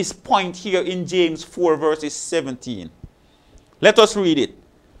us to this point here in James 4 verses 17. Let us read it.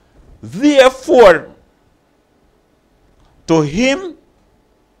 Therefore, to him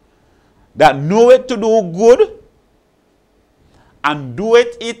that knoweth to do good and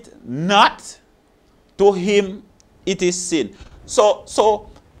doeth it not, to him it is sin. So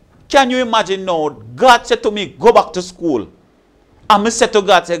can you imagine now, God said to me, go back to school. And I said to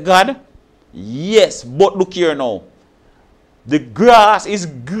God, say, God, yes, but look here now. The grass is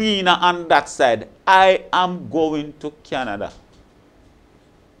greener on that side. I am going to Canada.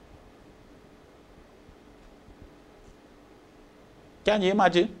 Can you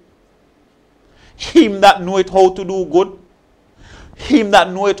imagine? Him that knoweth how to do good, him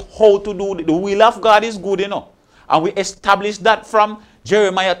that knoweth how to do the will of God is good, you know. And we established that from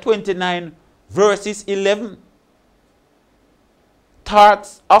Jeremiah 29, verses 11.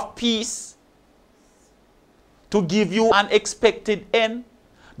 Thoughts of peace, to give you an expected end.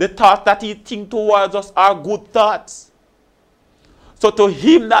 The thoughts that he think towards us are good thoughts. So to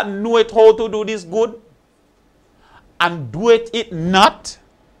him that knoweth how to do this good, and doeth it not,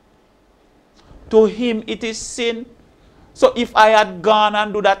 to him it is sin. So if I had gone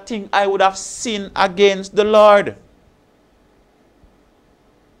and do that thing, I would have sinned against the Lord.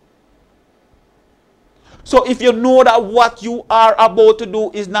 So if you know that what you are about to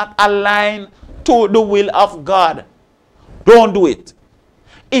do is not aligned to the will of God, don't do it.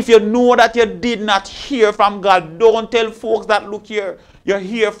 If you know that you did not hear from God, don't tell folks that, look here, you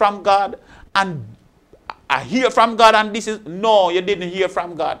hear from God, and I hear from God, and this is, no, you didn't hear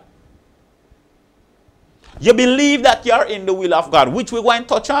from God. You believe that you are in the will of God, which we're going to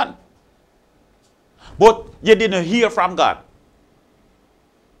touch on. But you didn't hear from God.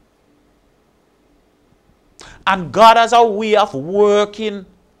 And God has a way of working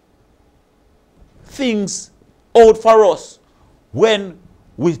things out for us when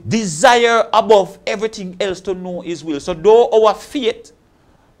we desire above everything else to know his will. So though our faith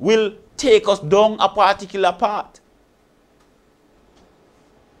will take us down a particular path,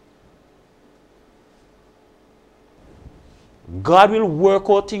 God will work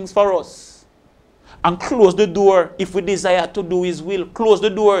out things for us and close the door if we desire to do his will. Close the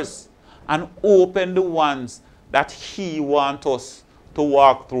doors and open the ones that he wants us to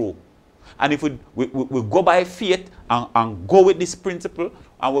walk through. And if we go by faith and go with this principle,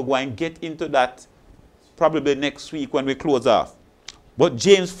 and we're going to get into that probably next week when we close off. But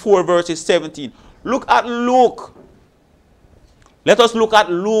James 4 verses 17. Look at Luke. Let us look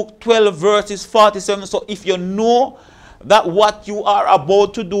at Luke 12 verses 47. So if you know that what you are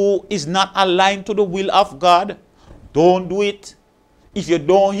about to do is not aligned to the will of God, don't do it. If you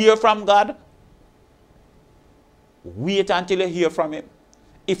don't hear from God, wait until you hear from him.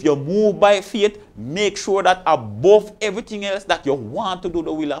 If you move by faith, make sure that above everything else that you want to do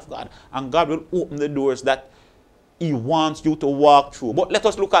the will of God. And God will open the doors that he wants you to walk through. But let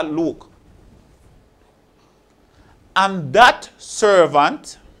us look at Luke. And that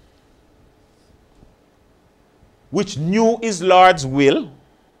servant which knew his Lord's will,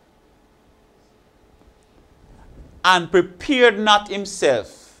 and prepared not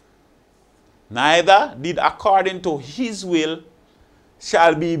himself, neither did according to his will,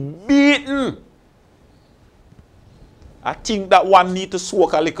 shall be beaten. I think that one need to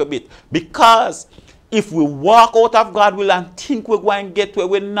soak a little bit. Because if we walk out of God's will and think we're going to get where,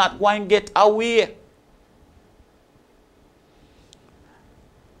 we're not going to get away.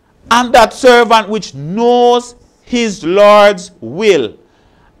 And that servant which knows his Lord's will,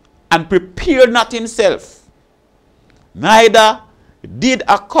 and prepared not himself, neither did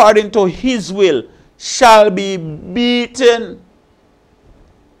according to his will, shall be beaten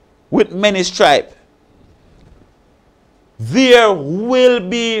with many stripes. There will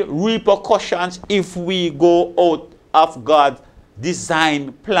be repercussions if we go out of God's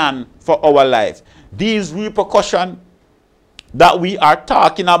design plan for our life. These repercussions that we are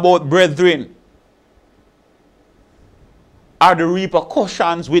talking about, brethren, are the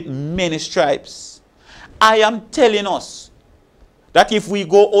repercussions with many stripes. I am telling us that if we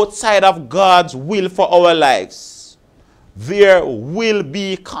go outside of God's will for our lives, there will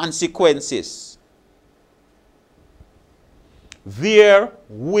be consequences. There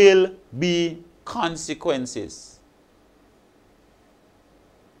will be consequences.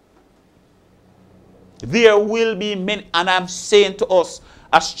 There will be many, and I'm saying to us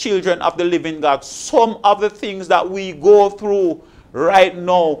as children of the living God, some of the things that we go through right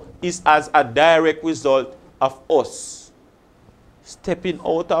now is as a direct result of us stepping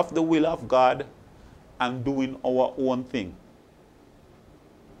out of the will of God and doing our own thing.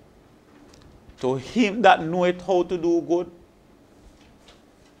 To him that knoweth how to do good,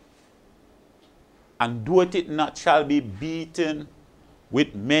 and doeth it not, shall be beaten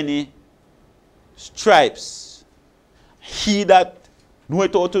with many stripes. He that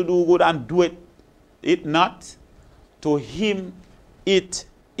knoweth how to do good and doeth it not, to him it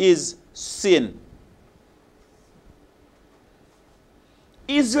is sin.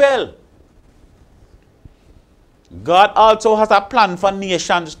 Israel. God also has a plan for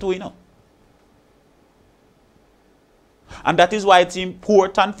nations too, you know. And that is why it's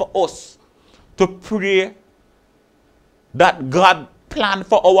important for us to pray that God's plan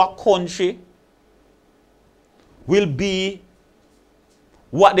for our country will be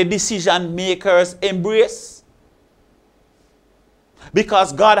what the decision makers embrace.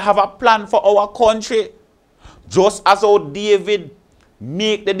 Because God have a plan for our country. Just as how David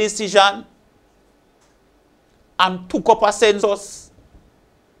made the decision and took up a census.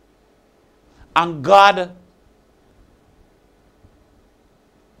 And God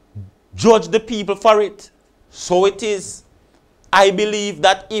judged the people for it. So it is. I believe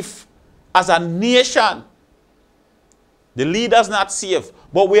that if, as a nation, the leaders not safe,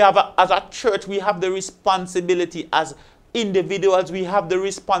 but we have, as a church, we have the responsibility, as individuals, we have the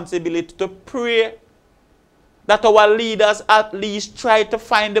responsibility to pray that our leaders at least try to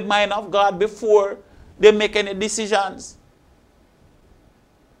find the mind of God before they make any decisions.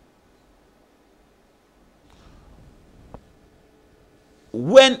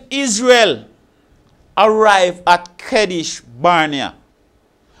 When Israel arrived at Kadesh Barnea,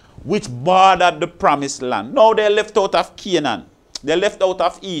 which bordered the promised land. Now they left out of Canaan. They left out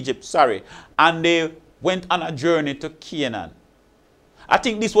of Egypt, sorry. And they went on a journey to Canaan. I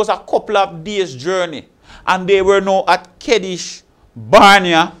think this was a couple of days journey. And they were now at Kadesh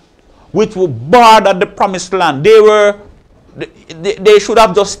Barnea, which would border the promised land. They should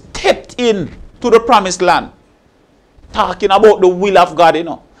have just stepped in to the promised land. Talking about the will of God, you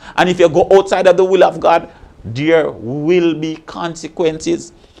know. And if you go outside of the will of God, there will be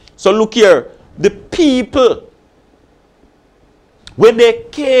consequences. So look here. The people, when they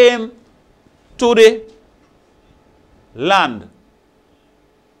came to the land,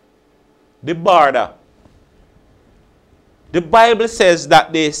 the border, the Bible says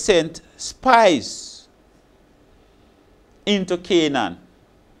that they sent spies into Canaan.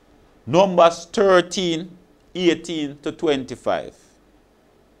 Numbers 13, 18 to 25.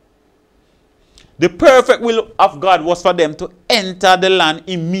 The perfect will of God was for them to enter the land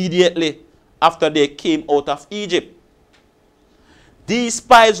immediately after they came out of Egypt. These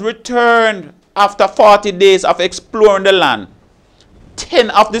spies returned after 40 days of exploring the land. 10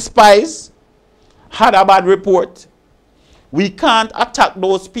 of the spies had a bad report. We can't attack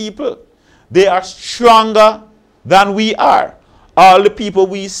those people. They are stronger than we are. All the people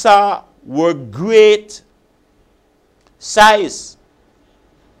we saw were great size.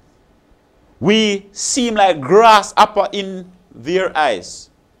 We seem like grasshopper in their eyes.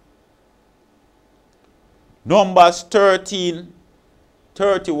 Numbers 13,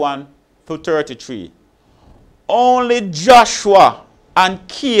 31 to 33. Only Joshua and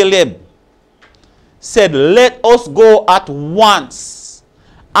Caleb said, "Let us go at once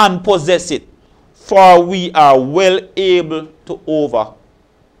and possess it, for we are well able to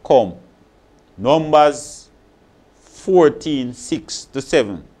overcome." Numbers 14, 6 to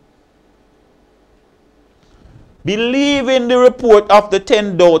 7. Believing the report of the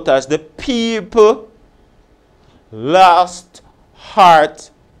 10 daughters, the people lost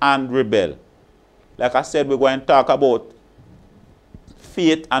heart and rebel. Like I said, we're going to talk about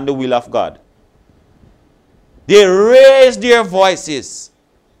faith and the will of God. They raised their voices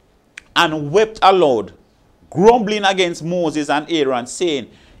and wept aloud, grumbling against Moses and Aaron, saying,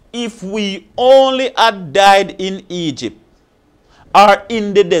 "If we only had died in Egypt or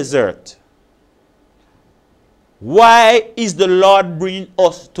in the desert, why is the Lord bringing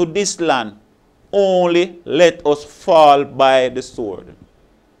us to this land? Only let us fall by the sword."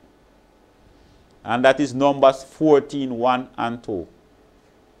 And that is Numbers 14, 1 and 2.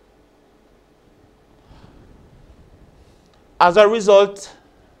 As a result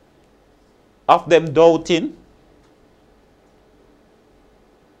of them doubting,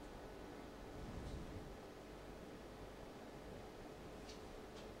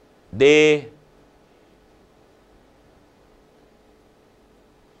 they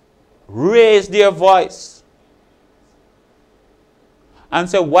raised their voice and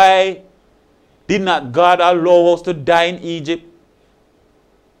said, "Why did not God allow us to die in Egypt?"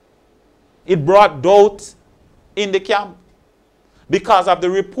 It brought doubt in the camp because of the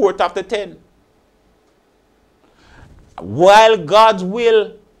report of the 10. While God's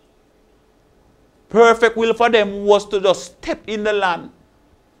will, perfect will for them, was to just step in the land,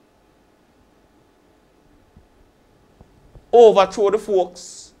 overthrow the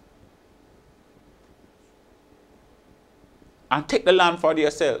folks, and take the land for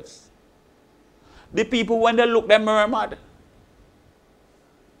themselves. The people, when they look, they were mad.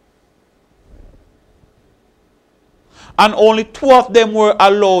 And only 2 of them were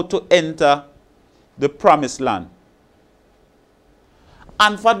allowed to enter the promised land.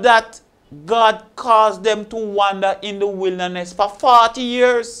 And for that, God caused them to wander in the wilderness for 40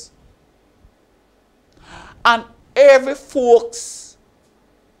 years. And every folks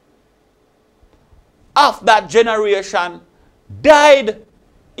of that generation died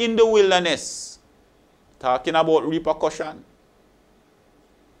in the wilderness. Talking about repercussion.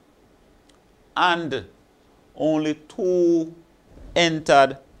 And only 2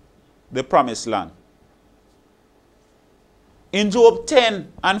 entered the promised land. In Job 10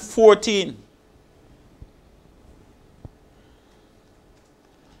 and 14,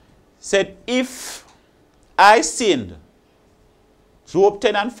 said, if I sinned, Job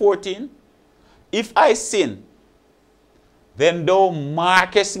 10 and 14, if I sin, then thou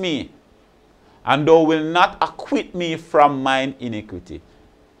markest me, and thou wilt not acquit me from mine iniquity.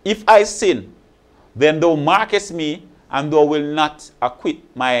 If I sin, then thou markest me, and thou wilt not acquit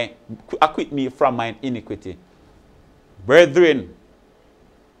me from mine iniquity. Brethren,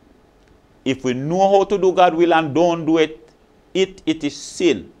 if we know how to do God's will and don't do it, it is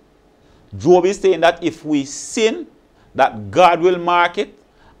sin. Job is saying that if we sin, that God will mark it,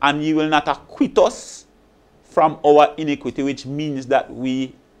 and he will not acquit us from our iniquity, which means that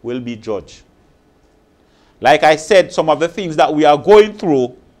we will be judged. Like I said, some of the things that we are going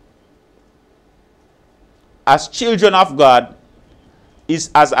through as children of God is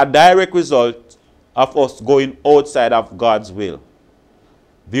as a direct result of us going outside of God's will.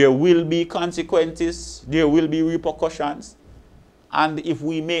 There will be consequences, there will be repercussions, and if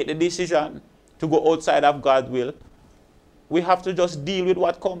we make the decision to go outside of God's will, we have to just deal with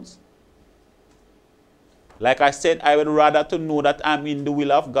what comes. Like I said, I would rather to know that I'm in the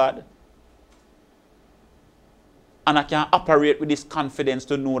will of God, and I can operate with this confidence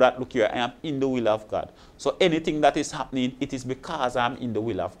to know that, look here, I am in the will of God. So anything that is happening, it is because I'm in the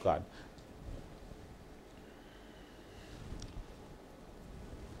will of God.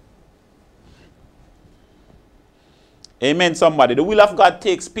 Amen, somebody. The will of God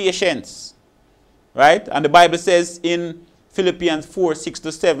takes patience. Right? And the Bible says in Philippians 4,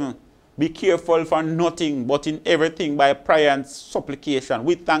 6-7, be careful for nothing, but in everything by prayer and supplication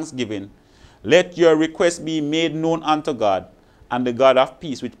with thanksgiving. Let your requests be made known unto God, and the God of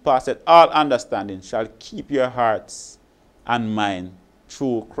peace, which passeth all understanding, shall keep your hearts and mind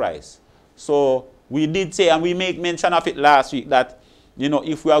through Christ. So we did say, and we make mention of it last week, that, you know,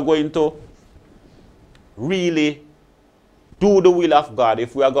 if we are going to really do the will of God,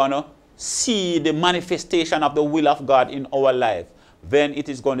 if we are going to see the manifestation of the will of God in our life, then it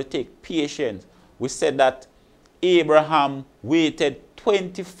is going to take patience. We said that Abraham waited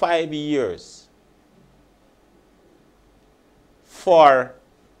 25 years for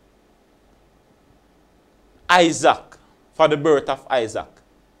Isaac, for the birth of Isaac.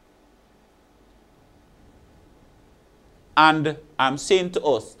 And I'm saying to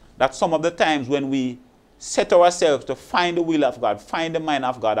us that some of the times when we set ourselves to find the will of God, find the mind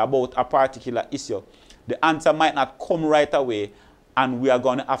of God about a particular issue, the answer might not come right away, and we are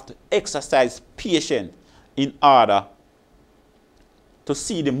going to have to exercise patience in order to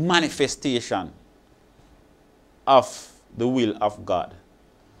see the manifestation of the will of God.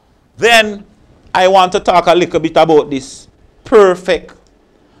 Then I want to talk a little bit about this perfect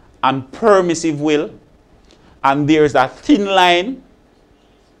and permissive will. And there's a thin line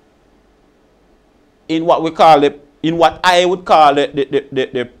in what we call it, in what I would call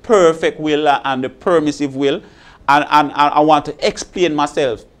the perfect will and the permissive will. And I want to explain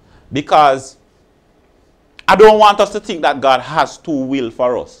myself, because I don't want us to think that God has 2 wills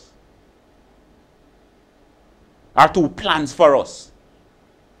for us, or 2 plans for us.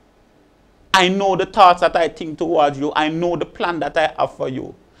 I know the thoughts that I think towards you. I know the plan that I have for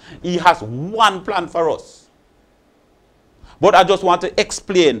you. He has 1 plan for us. But I just want to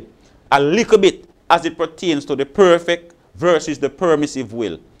explain a little bit as it pertains to the perfect versus the permissive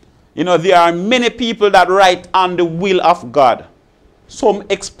will. You know, there are many people that write on the will of God. Some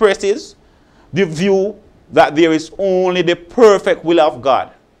expresses the view that there is only the perfect will of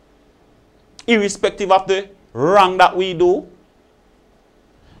God, irrespective of the wrong that we do,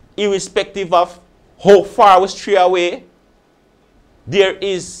 irrespective of how far we stray away. There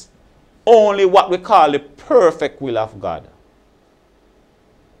is only what we call the perfect will of God.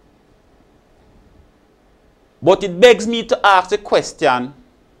 But it begs me to ask the question,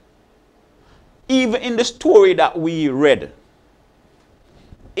 even in the story that we read,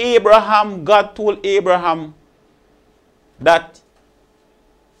 Abraham, God told Abraham that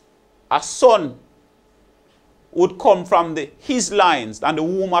a son would come from his lines and the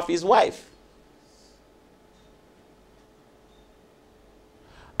womb of his wife.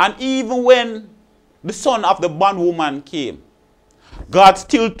 And even when the son of the bondwoman came, God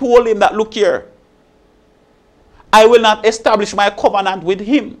still told him that, look here, I will not establish my covenant with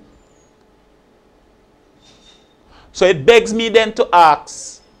him. So it begs me then to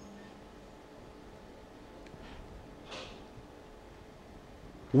ask,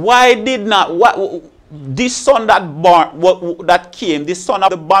 why did not, this son that came, this son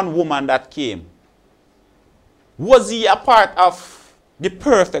of the bondwoman that came, was he a part of the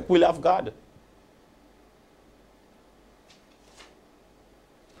perfect will of God?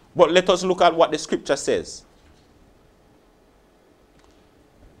 But let us look at what the scripture says.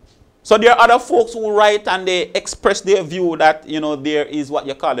 So there are other folks who write and they express their view that, you know, there is what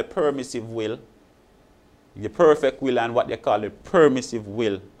you call the permissive will, the perfect will, and what they call the permissive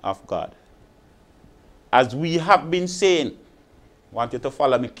will of God. As we have been saying, I want you to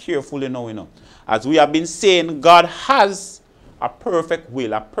follow me carefully now, you know. As we have been saying, God has a perfect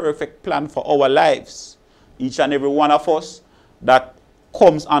will, a perfect plan for our lives. Each and every one of us that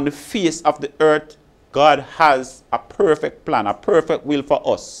comes on the face of the earth, God has a perfect plan, a perfect will for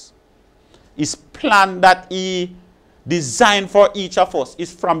us. His plan that he designed for each of us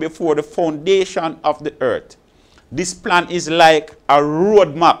is from before the foundation of the earth. This plan is like a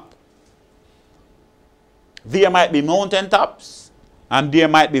roadmap. There might be mountaintops and there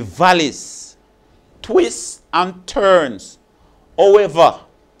might be valleys, twists and turns. However,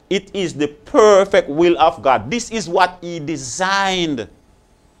 it is the perfect will of God. This is what he designed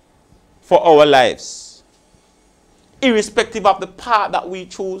for our lives. Irrespective of the path that we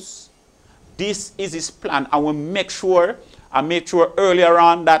choose, this is his plan. And we make sure, I made sure earlier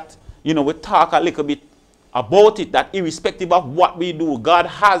on that, you know, we talk a little bit about it, that irrespective of what we do, God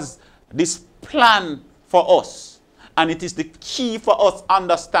has this plan for us. And it is the key for us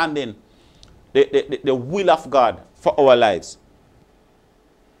understanding the will of God for our lives.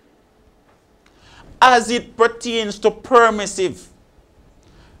 As it pertains to permissive,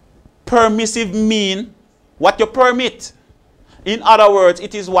 permissive mean what you permit. In other words,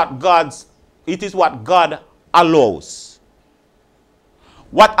 it is what God allows.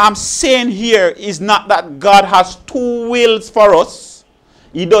 What I'm saying here is not that God has two wills for us.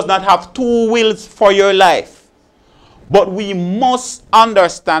 He does not have two wills for your life. But we must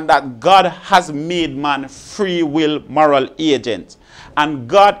understand that God has made man free will moral agent. And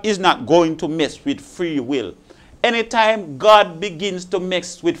God is not going to mess with free will. Anytime God begins to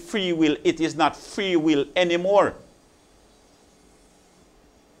mess with free will, it is not free will anymore.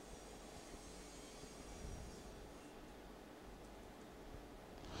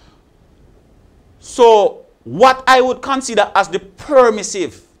 So, what I would consider as the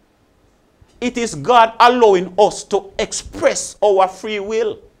permissive, it is God allowing us to express our free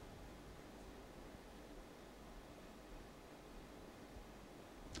will.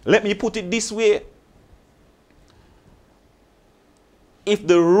 Let me put it this way. If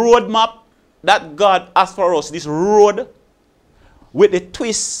the roadmap that God has for us, this road with the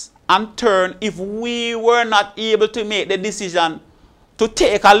twists and turn, if we were not able to make the decision to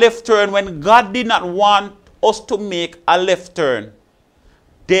take a left turn when God did not want us to make a left turn,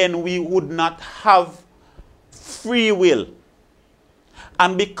 then we would not have free will.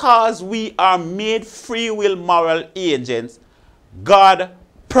 And because we are made free will moral agents, God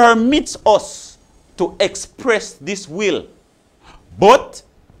permits us to express this will. But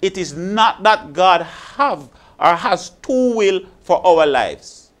it is not that God has two will for our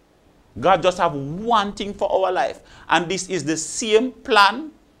lives. God just have one thing for our life. And this is the same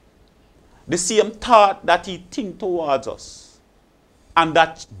plan, the same thought that he thinks towards us. And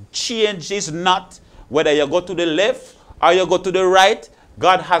that change is not whether you go to the left or you go to the right.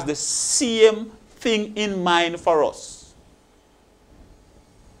 God has the same thing in mind for us.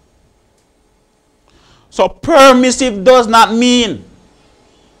 So permissive does not mean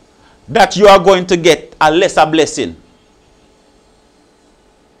that you are going to get a lesser blessing.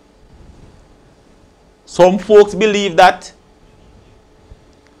 Some folks believe that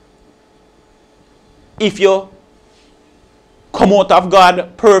if you come out of God's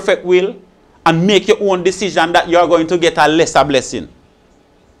perfect will and make your own decision, that you are going to get a lesser blessing.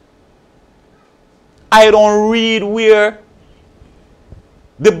 I don't read where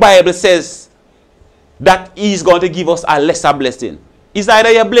the Bible says that he's going to give us a lesser blessing. It's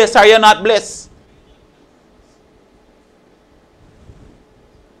either you're blessed or you're not blessed.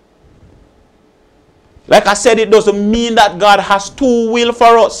 Like I said, it doesn't mean that God has two will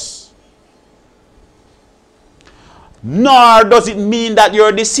for us. Nor does it mean that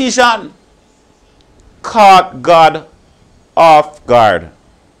your decision caught God off guard.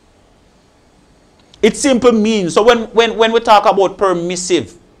 It simply means, so when we talk about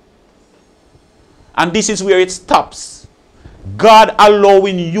permissive, And this is where it stops. God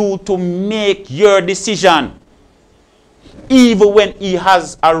allowing you to make your decision, even when he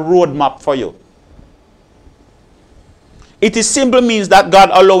has a roadmap for you. It is simply means that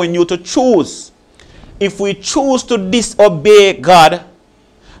God allowing you to choose. If we choose to disobey God,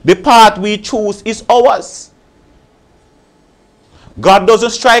 the path we choose is ours. God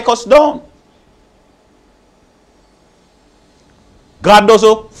doesn't strike us down. God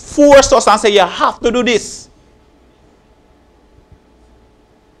doesn't force us and say, you have to do this.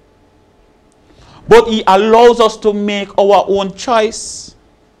 But he allows us to make our own choice,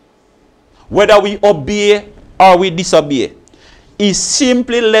 whether we obey or we disobey. He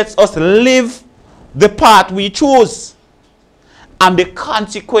simply lets us live the path we choose and the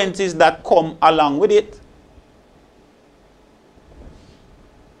consequences that come along with it.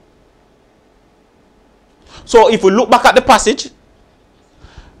 So if we look back at the passage,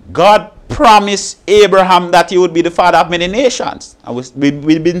 God promised Abraham that he would be the father of many nations. And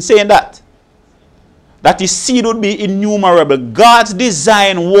we've been saying that. That his seed would be innumerable. God's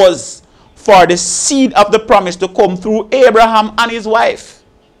design was for the seed of the promise to come through Abraham and his wife.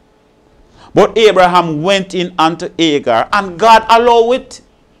 But Abraham went in unto Hagar, and God allowed it.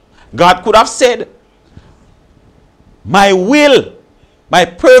 God could have said, my will, my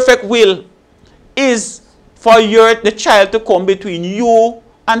perfect will, is for the child to come between you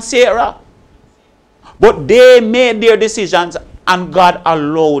and Sarah. But they made their decisions, and God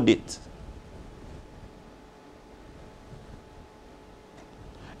allowed it.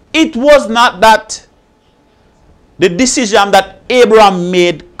 It was not that the decision that Abraham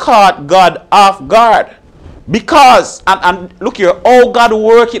made caught God off guard. Because, and look here, how God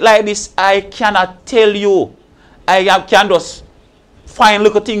work it like this, I cannot tell you. I can just find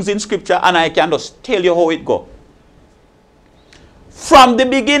little things in scripture and I can just tell you how it go. From the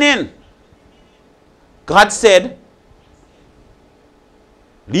beginning, God said,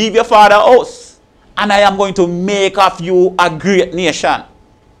 leave your father's house, and I am going to make of you a great nation.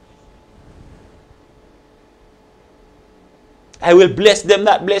 I will bless them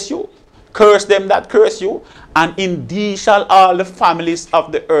that bless you, curse them that curse you, and in thee shall all the families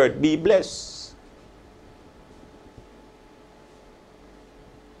of the earth be blessed.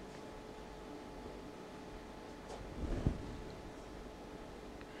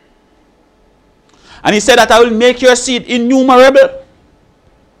 And he said that I will make your seed innumerable.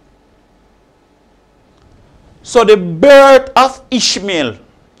 So the birth of Ishmael,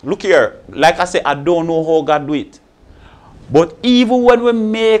 look here, like I said, I don't know how God do it. But even when we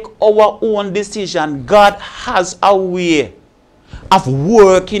make our own decision, God has a way of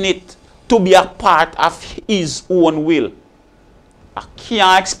working it to be a part of his own will. I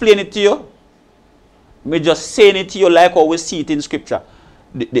can't explain it to you. I'm just saying it to you like how we see it in scripture.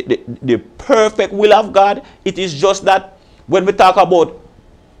 The perfect will of God, it is just that when we talk about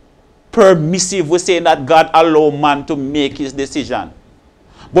permissive, we're saying that God allows man to make his decision.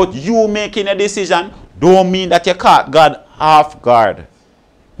 But you making a decision don't mean that you caught God off guard.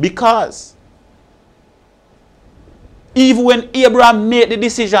 Because even when Abraham made the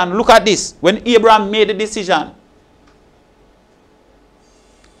decision, look at this. When Abraham made the decision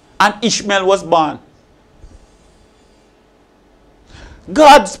and Ishmael was born,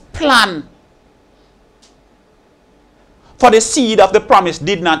 God's plan for the seed of the promise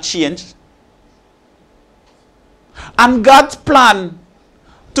did not change. And God's plan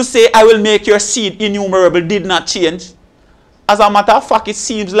to say, I will make your seed innumerable did not change. As a matter of fact, it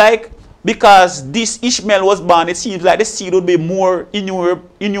seems like, because this Ishmael was born, it seems like the seed would be more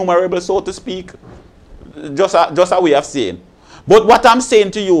innumerable, so to speak. Just a way of saying. But what I'm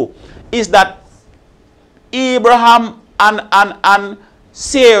saying to you is that Abraham and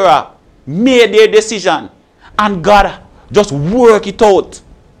Sarah made their decision, and God just worked it out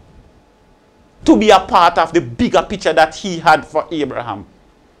to be a part of the bigger picture that he had for Abraham.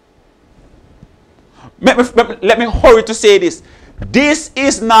 Let me hurry to say this. This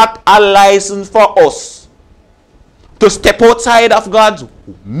is not a license for us to step outside of God's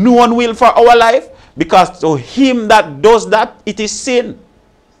known will for our life, because to him that does that, it is sin.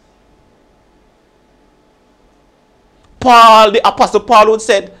 Paul, the Apostle Paul would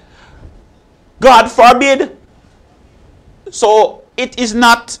said, God forbid. So it is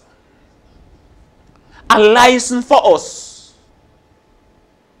not a license for us,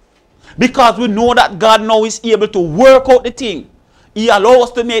 because we know that God now is able to work out the thing. He allows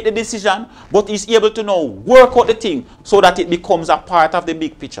us to make the decision, but he's able to now work out the thing so that it becomes a part of the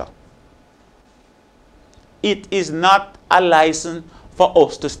big picture. It is not a license for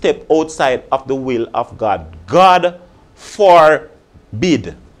us to step outside of the will of God. God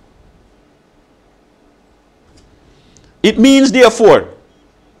forbid. It means, therefore,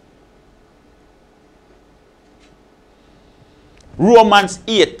 Romans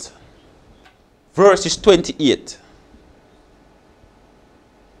 8, verses 28.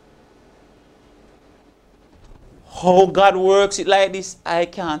 How God works it like this, I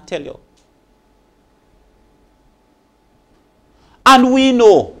can't tell you. And we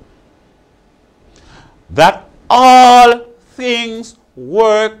know that all things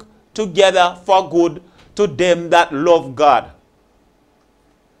work together for good to them that love God,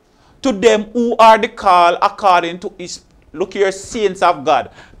 to them who are the called according to his, look here, saints of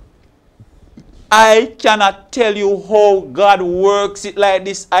God. I cannot tell you how God works it like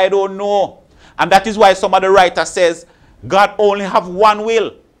this. I don't know. And that is why some of the writer says God only have one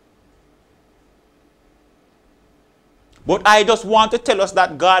will. But I just want to tell us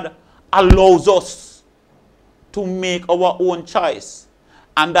that God allows us to make our own choice.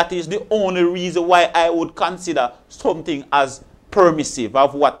 And that is the only reason why I would consider something as permissive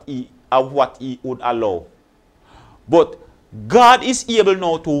of what he would allow. But God is able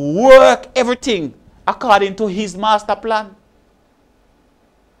now to work everything according to his master plan.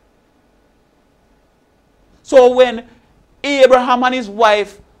 So when Abraham and his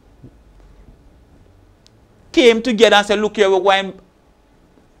wife came together and said, look here, we're going to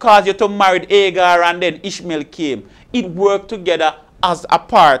cause you to marry Hagar, and then Ishmael came, it worked together as a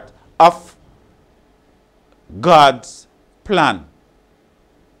part of God's plan.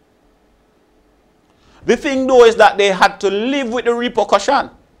 The thing though is that they had to live with the repercussion.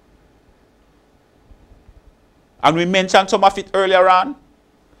 And we mentioned some of it earlier on.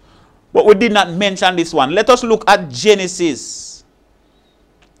 But we did not mention this one. Let us look at Genesis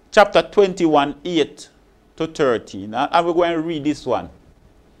chapter 21, 8 to 13. And we're going to read this one.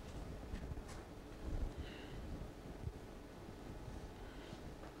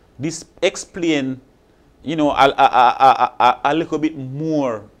 This explains, you know, a little bit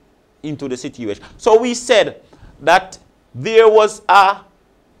more into the situation. So we said that there was a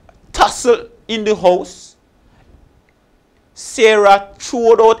tussle in the house. Sarah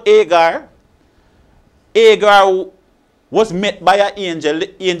threw out Hagar. Hagar was met by an angel.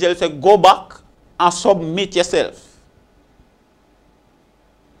 The angel said, go back and submit yourself.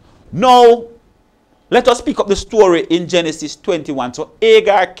 Now, let us pick up the story in Genesis 21. So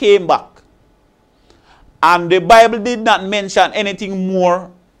Hagar came back. And the Bible did not mention anything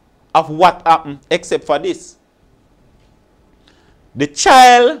more of what happened except for this. The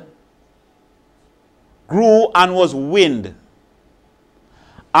child grew and was weaned.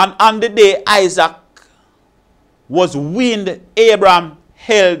 And on the day Isaac was weaned, Abraham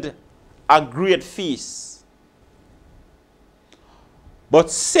held a great feast. But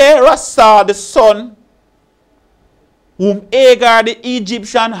Sarah saw the son whom Hagar the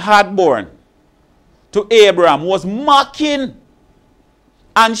Egyptian had born to Abraham was mocking.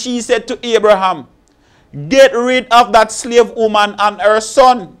 And she said to Abraham, get rid of that slave woman and her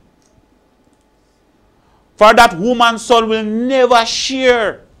son. For that woman's son will never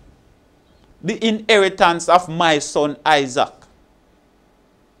share the inheritance of my son Isaac.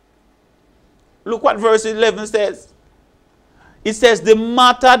 Look what verse 11 says. It says, the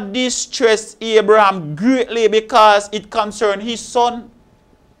matter distressed Abraham greatly because it concerned his son.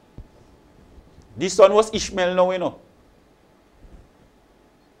 This son was Ishmael now, you know.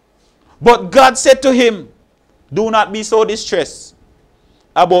 But God said to him, do not be so distressed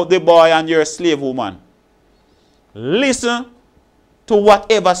about the boy and your slave woman. Listen to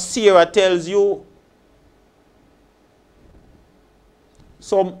whatever Sarah tells you.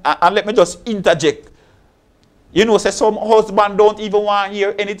 And let me just interject. You know, say some husband don't even want to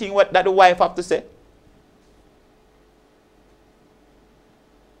hear anything that the wife have to say.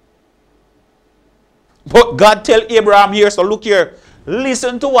 But God tell Abraham here, so look here,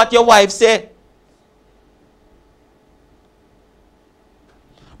 listen to what your wife say.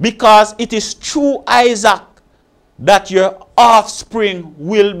 Because it is through Isaac that your offspring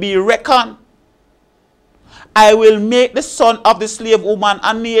will be reckoned. I will make the son of the slave woman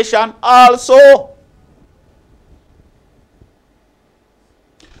a nation also.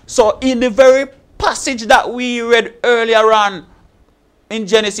 So in the very passage that we read earlier on in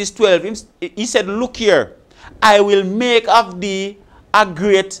Genesis 12, he said, look here, I will make of thee a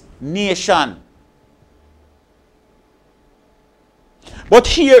great nation. But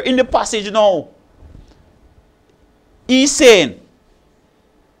here in the passage now, he's saying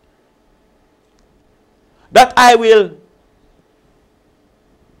that I will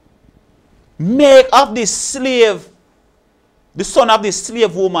make of this slave, the son of this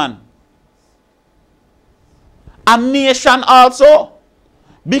slave woman, a nation also,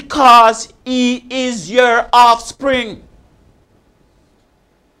 because he is your offspring.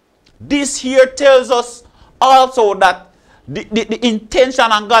 This here tells us also that the intention,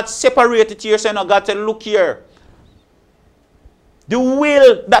 and God separated here, saying, God said, look here. The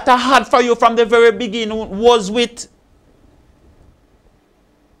will that I had for you from the very beginning was with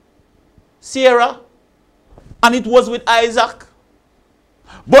Sarah, and it was with Isaac.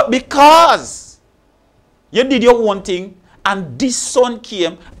 But because you did your own thing, and this son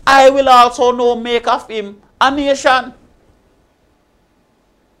came, I will also now make of him a nation.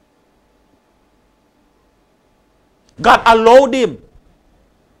 God allowed him.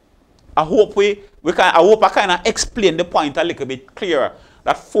 I hope I kind of explain the point a little bit clearer,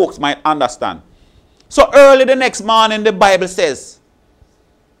 that folks might understand. So early the next morning, the Bible says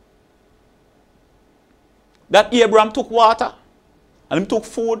that Abraham took water and he took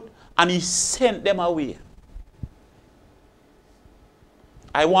food and he sent them away.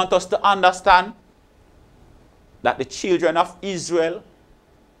 I want us to understand that the children of Israel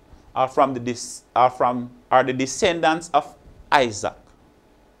are the descendants of Isaac.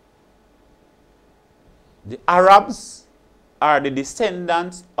 The Arabs are the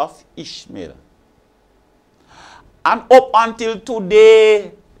descendants of Ishmael. And up until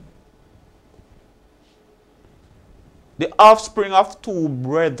today, the offspring of two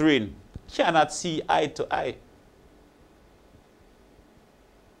brethren cannot see eye to eye.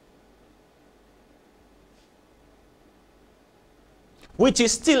 Which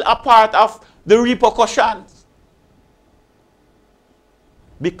is still a part of the repercussions.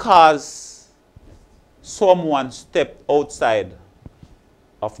 Because someone stepped outside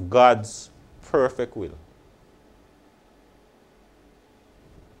of God's perfect will.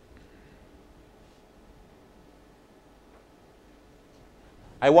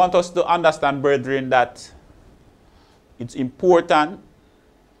 I want us to understand, brethren, that it's important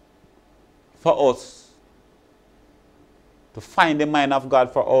for us to find the mind of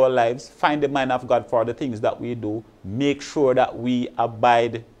God for our lives, find the mind of God for the things that we do, make sure that we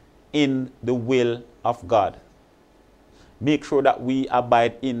abide in the will of God. Make sure that we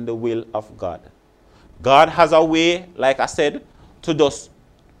abide in the will of God. God has a way, like I said, to just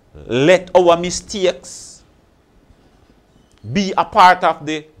let our mistakes be a part of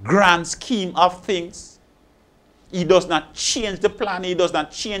the grand scheme of things. He does not change the plan. He does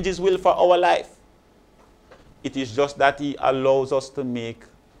not change his will for our life. It is just that he allows us to make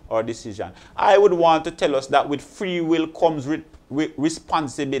our decision. I would want to tell us that with free will comes with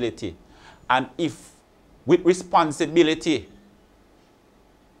responsibility. And if with responsibility,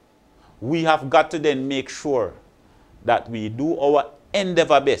 we have got to then make sure that we do our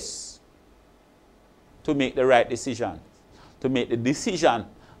endeavor best to make the right decision. To make the decision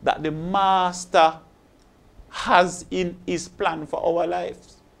that the Master has in his plan for our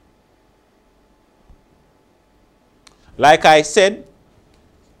lives. Like I said,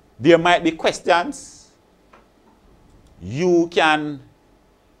 there might be questions. You can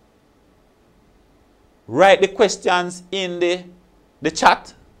write the questions in the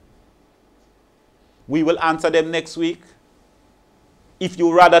chat. We will answer them next week. If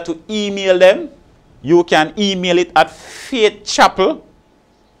you rather to email them, you can email it at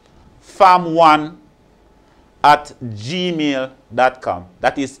faithchapel1@gmail.com.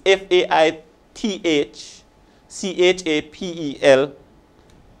 That is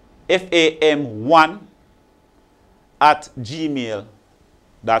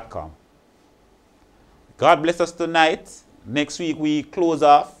God bless us tonight. Next week we close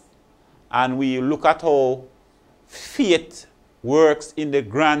off and we look at how faith works in the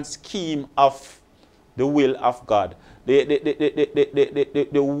grand scheme of the will of God. The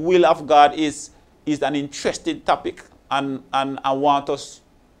will of God is an interesting topic, and I want us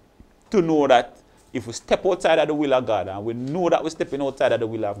to know that if we step outside of the will of God, and we know that we're stepping outside of the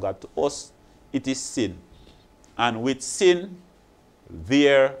will of God, to us it is sin. And with sin,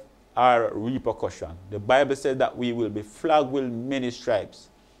 there are repercussions. The Bible says that we will be flogged with many stripes.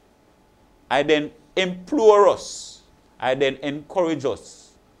 I then implore us, I then encourage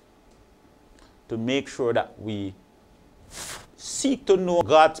us to make sure that we seek to know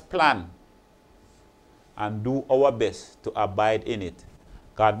God's plan and do our best to abide in it.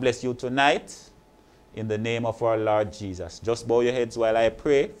 God bless you tonight in the name of our Lord Jesus. Just bow your heads while I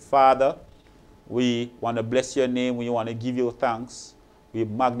pray. Father, we want to bless your name. We want to give you thanks. We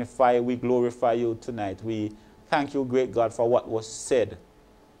magnify, we glorify you tonight. We thank you, great God, for what was said.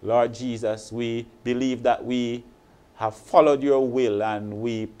 Lord Jesus, we believe that we have followed your will, and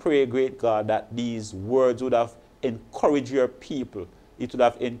we pray, great God, that these words would have encouraged your people. It would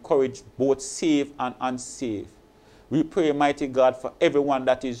have encouraged both saved and unsaved. We pray, mighty God, for everyone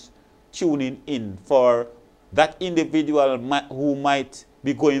that is tuning in, for that individual who might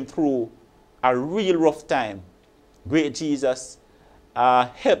be going through a real rough time, great Jesus,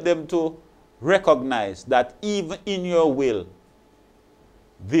 help them to recognize that even in your will,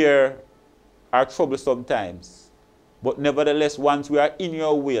 there are troublesome times. But nevertheless, once we are in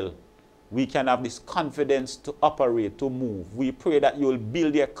your will, we can have this confidence to operate, to move. We pray that you will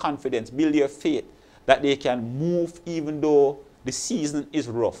build their confidence, build their faith, that they can move even though the season is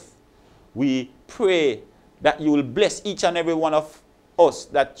rough. We pray that you will bless each and every one of us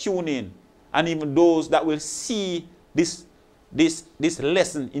that tune in, and even those that will see this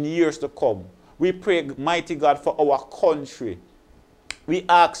lesson in years to come. We pray, mighty God, for our country. We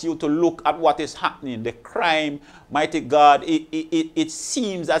ask you to look at what is happening. The crime, mighty God, it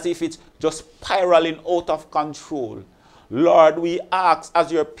seems as if it's just spiraling out of control. Lord, we ask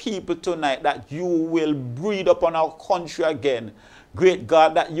as your people tonight that you will breathe upon our country again. Great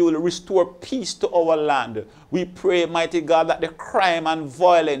God, that you will restore peace to our land. We pray, mighty God, that the crime and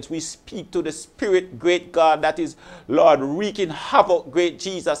violence, we speak to the spirit, great God, that is, Lord, wreaking havoc, great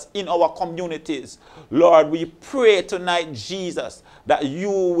Jesus, in our communities. Lord, we pray tonight, Jesus, that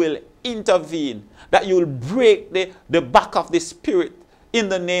you will intervene, that you will break the back of the spirit in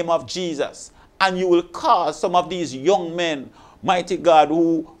the name of Jesus. And you will cause some of these young men, mighty God,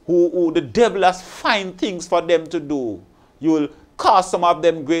 who the devil has find things for them to do. You will cause some of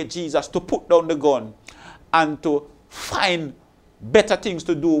them, great Jesus, to put down the gun and to find better things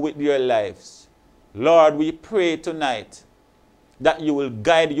to do with their lives. Lord, we pray tonight that you will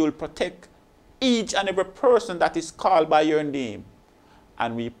guide, you will protect each and every person that is called by your name.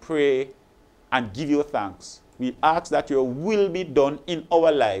 And we pray and give you thanks. We ask that your will be done in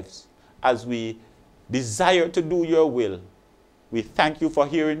our lives as we desire to do your will. We thank you for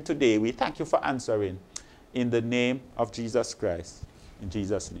hearing today. We thank you for answering. In the name of Jesus Christ. In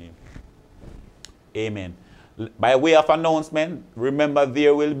Jesus' name. Amen. By way of announcement, remember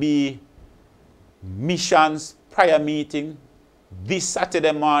there will be missions prayer meeting this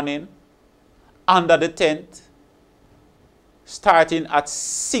Saturday morning under the tent, starting at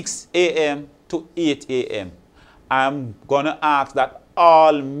 6 a.m. to 8 a.m. I'm going to ask that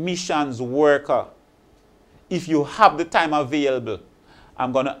all missions workers, if you have the time available,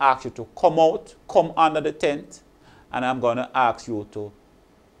 I'm going to ask you to come out, come under the tent, and I'm going to ask you to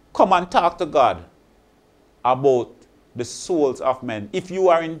come and talk to God about the souls of men. If you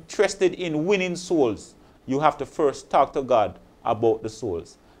are interested in winning souls, you have to first talk to God about the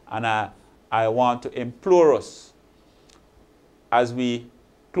souls. And I want to implore us as we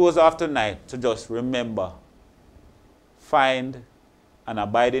close off tonight to just remember, find and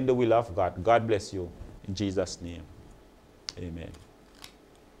abide in the will of God. God bless you. In Jesus' name, amen.